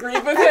of just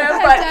agreed with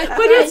him. But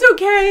it's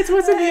okay. It's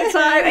what's on the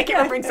inside. I can't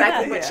remember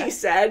exactly what she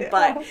said,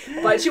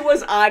 but she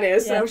was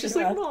honest. And I was just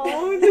like,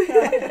 oh,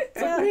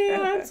 it's like,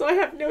 man, so I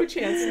have no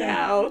chance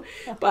now.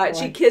 But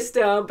she kissed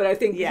him, but I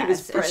think he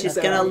was friends. She's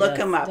going to look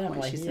him up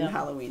when she's in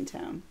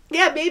Halloweentown.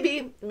 Yeah,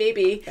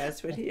 maybe.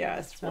 That's what he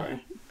asked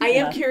for. I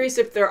am curious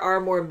if there are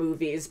more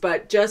movies,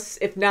 but just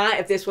if not,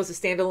 if this was a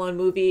standalone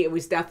movie, it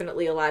was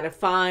definitely a lot of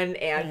fun,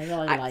 and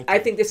I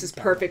think this is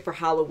perfect for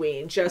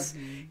Halloween. Just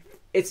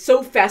it's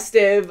so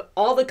festive.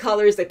 All the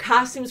colors, the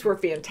costumes were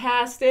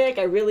fantastic.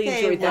 I really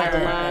enjoyed that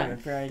a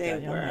lot.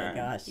 They were. Oh my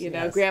gosh! You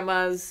know,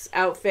 Grandma's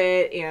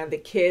outfit and the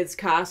kids'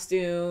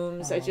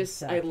 costumes. I loved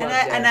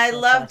it. And I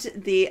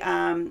loved the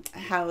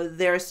how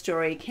their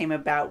story came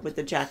about with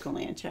the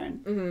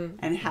jack-o'-lantern,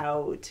 and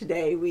how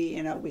today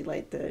we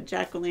light the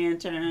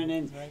jack-o'-lantern,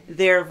 and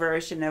their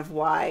version of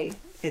why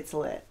it's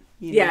lit.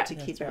 You know, to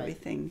keep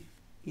everything,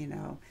 you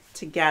know,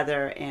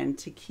 together, and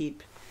to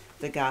keep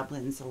the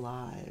goblins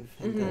alive,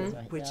 and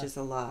the witches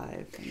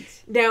alive, and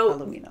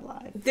Halloween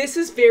alive. This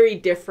is very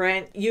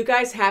different. You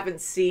guys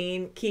haven't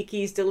seen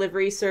Kiki's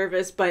Delivery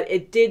Service, but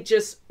it did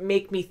just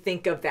make me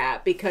think of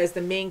that, because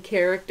the main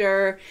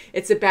character,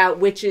 it's about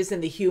witches in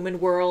the human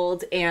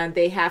world, and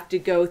they have to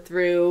go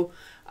through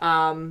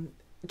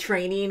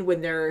training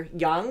when they're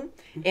young.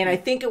 And I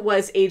think it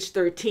was age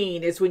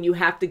 13 is when you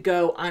have to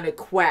go on a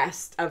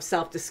quest of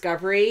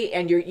self-discovery,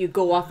 and you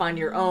go off on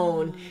your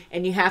own,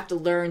 and you have to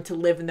learn to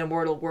live in the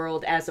mortal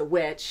world as a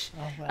witch.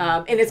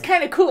 And it's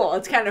kind of cool.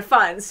 It's kind of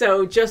fun.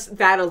 So just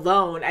that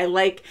alone,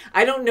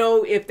 I don't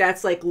know if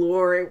that's like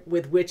lore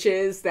with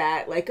witches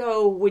that like,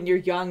 oh, when you're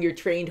young, you're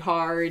trained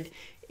hard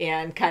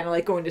and kind of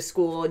like going to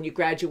school and you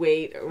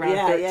graduate around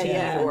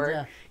 13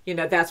 or... You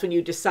know, that's when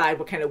you decide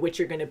what kind of witch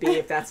you're going to be,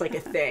 if that's like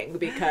a thing,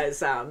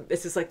 because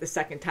this is like the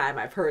second time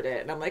I've heard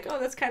it. And I'm like, oh,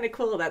 that's kind of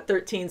cool. That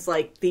 13's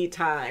like the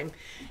time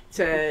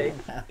to,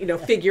 you know,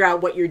 figure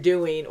out what you're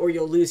doing or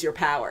you'll lose your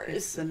powers.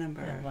 It's the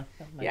number.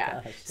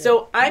 Gosh,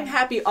 so I'm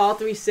happy all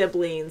three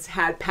siblings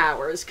had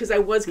powers, because I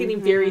was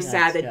getting very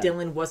sad that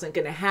Dylan wasn't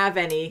going to have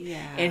any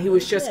and he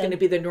was just going to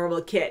be the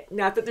normal kid.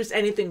 Not that there's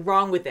anything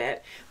wrong with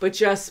it, but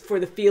just for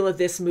the feel of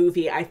this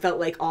movie, I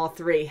felt like all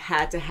three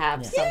had to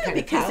have some kind of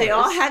powers. Because they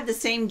all had the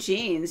same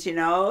genes, you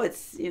know.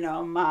 It's, you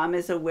know, mom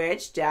is a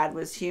witch, dad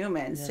was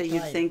human, so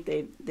you'd think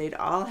they'd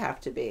all have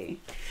to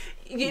be.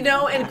 You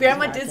know, and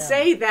Grandma did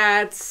say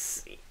that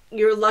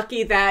you're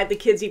lucky that the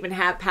kids even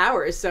have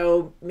powers.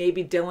 So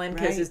maybe Dylan,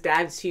 because his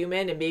dad's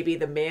human, and maybe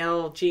the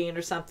male gene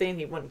or something,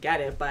 he wouldn't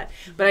get it. But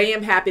I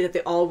am happy that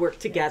they all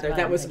worked together.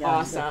 That was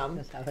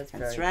awesome.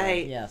 That's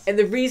right. Yes. And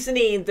the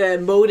reasoning, the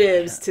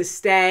motives to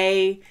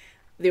stay,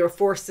 they were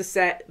forced to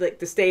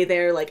stay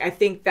there. Like, I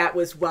think that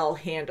was well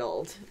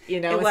handled. You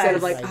know, instead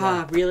of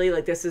like, really,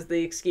 like this is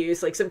the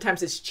excuse. Like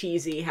sometimes it's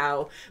cheesy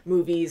how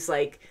movies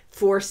like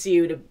force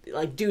you to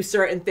like do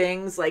certain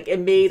things. Like it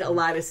made a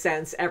lot of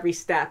sense every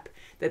step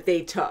that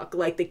they took,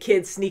 like the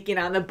kids sneaking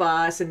on the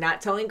bus and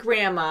not telling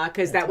Grandma,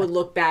 because that would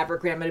look bad for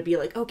Grandma to be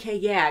like, okay,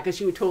 because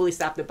she would totally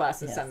stop the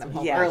bus and send them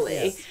home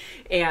early.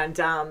 And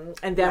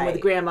then when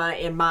Grandma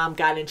and Mom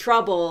got in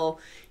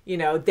trouble, you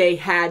know, they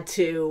had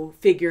to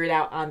figure it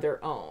out on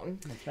their own.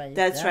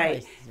 That's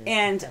right.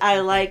 And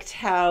I liked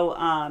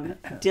how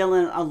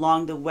Dylan,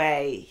 along the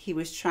way, he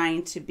was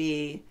trying to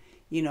be,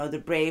 you know, the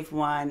brave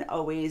one,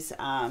 always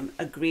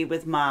agree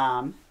with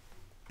Mom,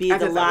 be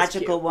the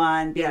logical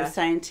one, be the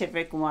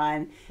scientific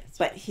one,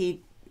 but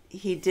he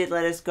did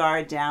let his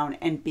guard down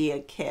and be a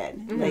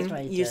kid.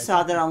 Like you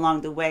saw that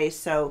along the way,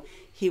 so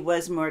he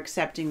was more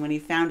accepting when he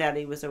found out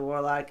he was a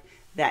warlock,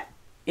 that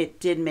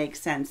it did make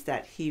sense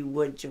that he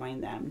would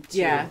join them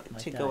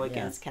to go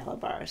against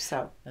Calabar.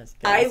 So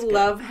I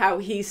love how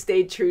he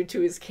stayed true to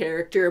his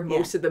character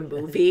most of the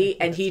movie,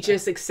 and he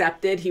just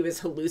accepted he was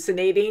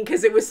hallucinating,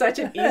 because it was such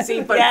an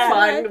easy but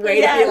fun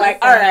way to be like,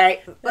 all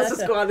right, let's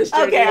just go on this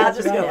journey. Okay, I'll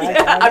just go.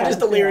 I'm just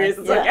delirious.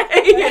 It's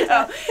okay. You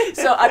know?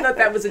 So I thought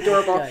that was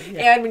adorable.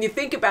 And when you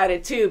think about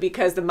it too,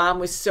 because the mom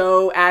was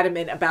so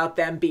adamant about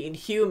them being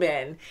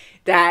human,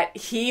 that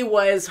he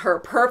was her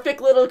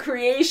perfect little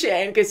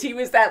creation, because he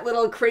was that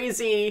little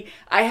crazy,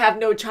 I have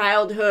no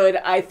childhood,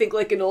 I think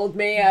like an old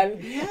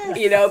man,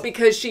 you know,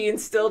 because she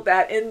instilled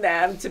that in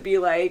them to be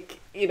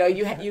like, you know,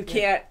 you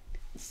can't,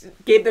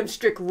 gave them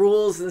strict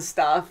rules and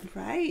stuff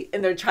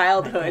in their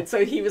childhood.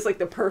 So he was like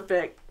the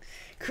perfect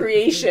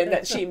creation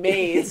that she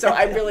made. So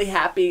I'm really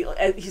happy.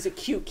 He's a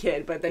cute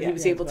kid, but then he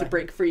was able to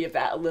break free of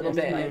that a little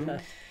bit and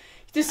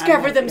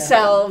discover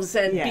themselves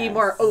and be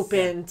more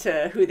open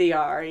to who they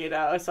are, you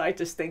know. So I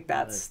just think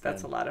that's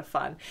a lot of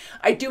fun.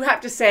 I do have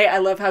to say, I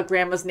love how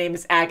Grandma's name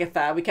is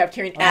Agatha. We kept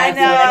hearing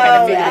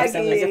Agatha.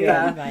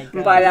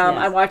 But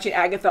I'm watching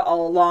Agatha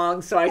all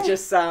along, so I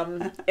just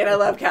and I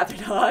love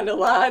Catherine Hahn a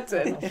lot.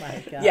 And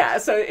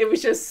so it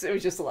was just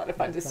a lot of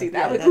fun to see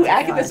that. Like, ooh,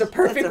 Agatha's a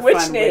perfect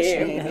witch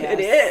name. It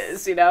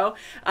is, you know.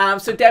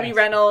 So Debbie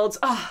Reynolds,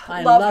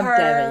 I love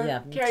her.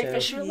 Debbie, Carrie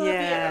Fisher, love you.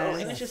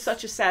 And it's just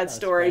such a sad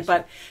story,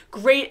 but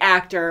great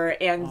actor,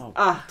 and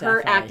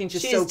her acting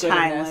just so good. She's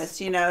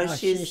timeless, you know.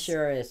 She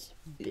sure is.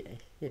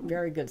 A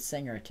very good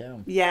singer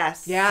too.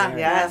 Yes.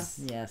 Yes.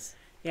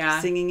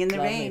 Yeah. Singing in the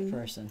Lovely rain.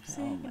 Person.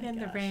 Singing in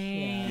the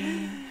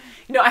rain.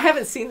 You know, I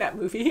haven't seen that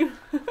movie,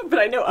 but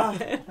I know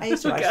of it. I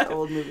used to watch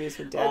old movies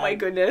with Dad. Oh my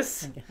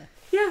goodness.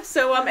 Yeah.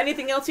 So,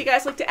 anything else you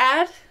guys like to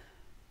add?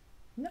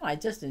 No, I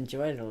just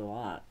enjoyed it a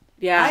lot.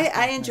 Yeah,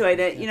 I enjoyed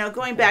it. You know,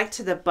 going back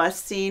to the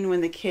bus scene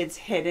when the kids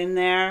hid in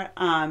there,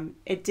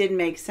 it did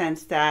make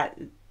sense that,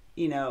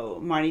 you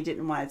know, Marnie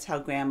didn't want to tell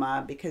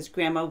Grandma, because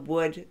Grandma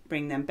would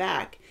bring them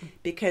back.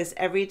 Because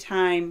every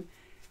time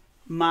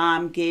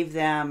Mom gave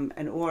them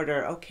an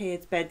order, okay,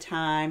 it's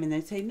bedtime, and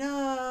they'd say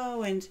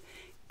no, and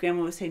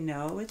Grandma would say,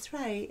 no, it's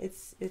right.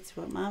 It's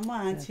what Mom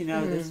wants. You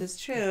know, this is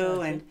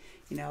true. And,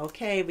 you know,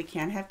 okay, we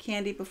can't have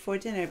candy before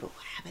dinner, but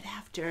we'll have it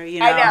after, you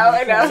know.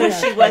 I know. So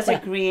she was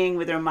agreeing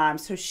with her mom.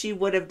 So she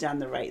would have done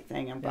the right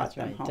thing and brought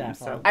them home.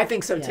 Definitely. So I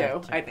think so,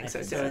 too. I think so,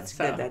 too. So it's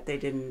good that they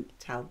didn't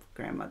tell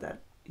Grandma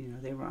that, you know,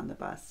 they were on the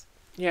bus.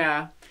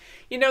 Yeah.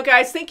 You know,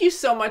 guys, thank you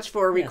so much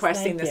for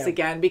requesting this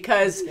again,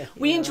 because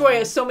we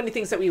enjoy so many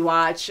things that we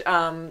watch.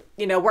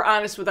 You know, we're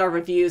honest with our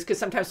reviews, because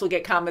sometimes we'll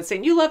get comments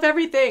saying, you love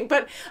everything.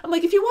 But I'm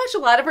like, if you watch a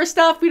lot of our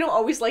stuff, we don't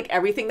always like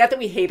everything. Not that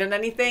we hate on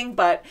anything,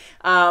 but,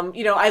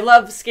 you know, I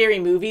love scary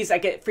movies. I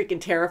get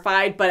freaking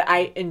terrified, but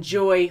I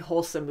enjoy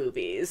wholesome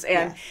movies.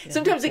 And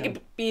sometimes it can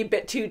be a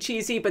bit too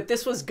cheesy, but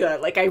this was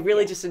good. Like I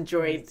really just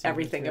enjoyed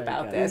everything really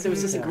about good. this. It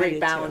was just a I great did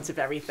balance too. of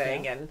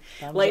everything and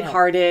Thumbs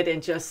lighthearted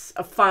and just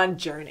a fun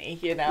journey.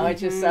 You know,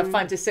 it's just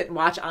fun to sit and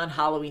watch on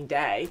Halloween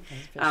Day.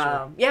 For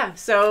sure. Yeah,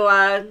 so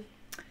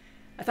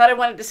I thought I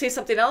wanted to say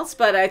something else,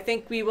 but I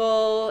think we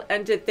will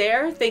end it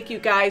there. Thank you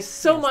guys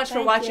so much for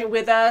thank watching you.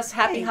 with us.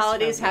 Happy Thanks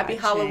holidays, for happy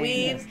watching.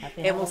 Halloween, Yes,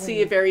 happy and we'll see Halloween.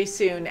 you very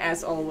soon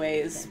as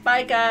always.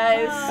 Bye,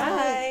 guys.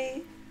 Bye.